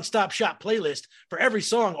one-stop shop playlist for every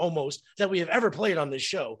song almost that we have ever played on this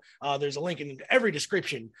show. There's a link in every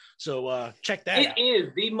description, so check that out. It is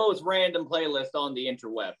the most random playlist on the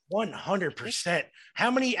interweb. 100%.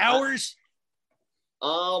 How many hours?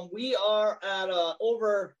 We are at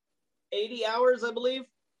over 80 hours, I believe.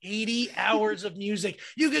 80 hours of music.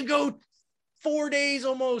 You could go 4 days,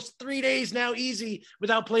 almost 3 days now, easy,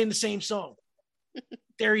 without playing the same song.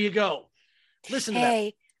 There you go. Listen to that.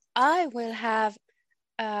 Hey, I will have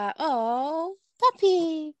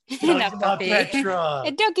puppy. Not puppy. Petra.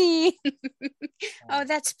 A doggy. Oh,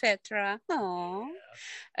 that's Petra. Oh.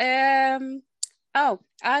 I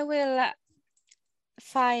will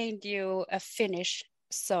find you a Finnish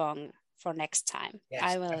song for next time. Yes,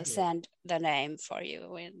 I will definitely. send the name for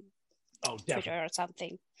you in Twitter or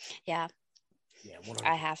something. Yeah. Yeah, 100%.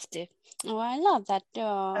 I have to. Oh, I love that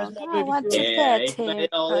dog. That's my I baby want girl. to pet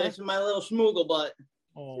It's my little schmoogle butt.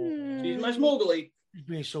 Oh, She's my schmoogly. she's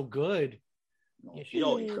being so good. Yeah, she's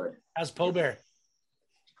always good. How's Poe Bear?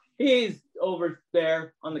 He's over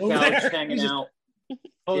there on the Over couch there? hanging He's out.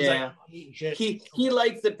 Poe's Yeah. like, eating shit. He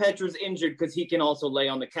likes that Petra's injured because he can also lay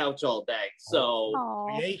on the couch all day. So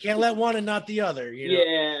Aw. Yeah, you can't let one and not the other. You know?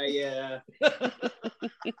 yeah.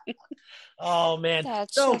 Oh man.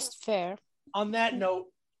 That's So just fair. on that note,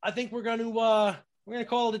 I think we're gonna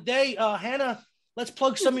call it a day. Hannah, let's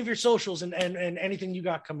plug some of your socials and anything you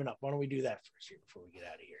got coming up. Why don't we do that first here before we get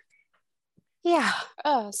out of here? Yeah.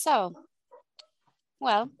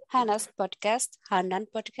 Hanna's podcast, Hannan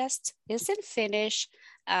podcast, is in Finnish.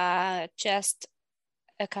 Just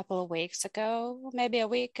a couple of weeks ago, maybe a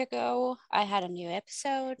week ago, I had a new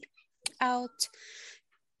episode out.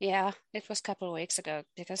 Yeah, it was a couple of weeks ago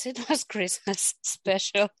because it was Christmas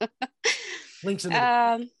special. Links in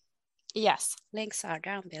the yes, links are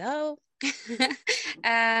down below.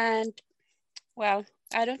 And well,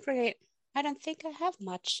 I don't think I have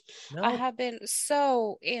much. No? I have been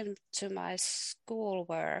so into my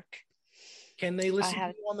schoolwork. Can they listen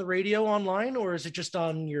to you on the radio online, or is it just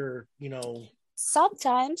on your,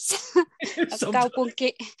 Sometimes.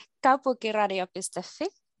 Kaupunkiradio.fi.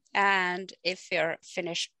 And if you're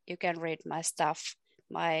Finnish, you can read my stuff,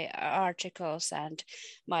 my articles and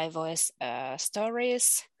my voice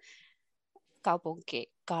stories.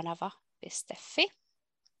 Kaupunkikanava.fi.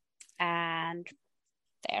 And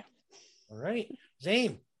there. All right.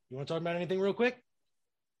 Zane, you want to talk about anything real quick?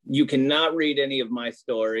 You cannot read any of my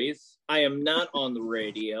stories. I am not on the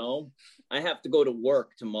radio. I have to go to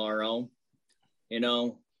work tomorrow.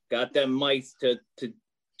 Got them mice to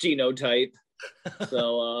genotype.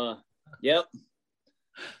 So, yep.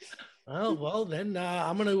 Well, then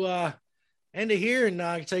I'm going to end it here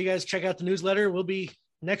and tell you guys, check out the newsletter. We'll be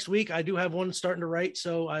next week. I do have one starting to write,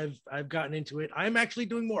 so I've gotten into it. I'm actually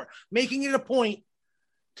doing more, making it a point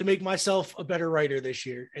to make myself a better writer this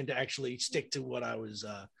year and to actually stick to what I was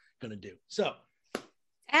going to do. So,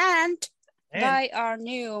 and buy our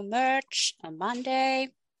new merch on Monday.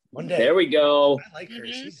 There we go. I like her.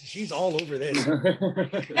 She's all over this.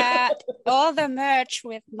 All the merch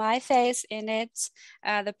with my face in it.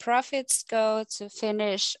 The profits go to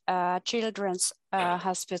Finnish Children's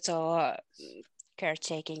Hospital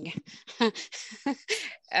caretaking.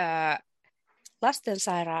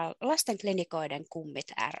 Lastenklinikoiden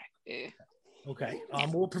kummit ry. Okay.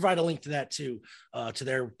 We'll provide a link to that too, to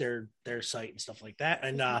their site and stuff like that.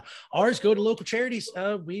 And ours go to local charities.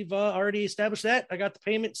 We've already established that. I got the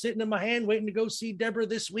payment sitting in my hand, waiting to go see Deborah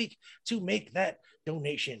this week to make that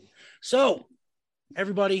donation. So,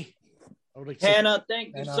 everybody, I would like to Hanna,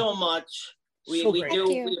 thank you so much. We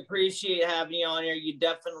appreciate having you on here. You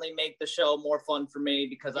definitely make the show more fun for me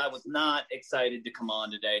because I was not excited to come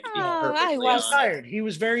on today, to be perfectly honest. Tired. He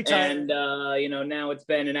was very tired. And, now it's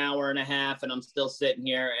been an hour and a half and I'm still sitting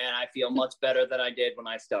here and I feel much better than I did when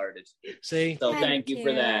I started. See? So thank you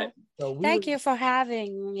for that. Thank you for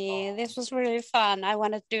having me. This was really fun. I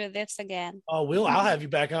want to do this again. Oh, I'll have you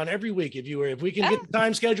back on every week if we can get the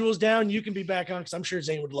time schedules down. You can be back on because I'm sure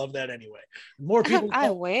Zane would love that anyway. More people. I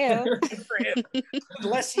will. For him.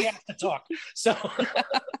 Less he has to talk. So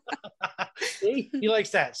he likes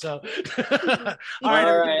that. So all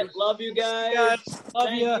right. Love you guys.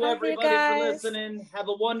 Thank you everybody for listening. Have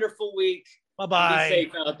a wonderful week. Bye-bye. Be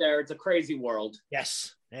safe out there. It's a crazy world.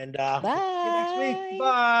 Yes. And bye. See you next week.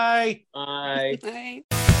 Bye. Bye.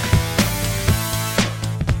 Bye.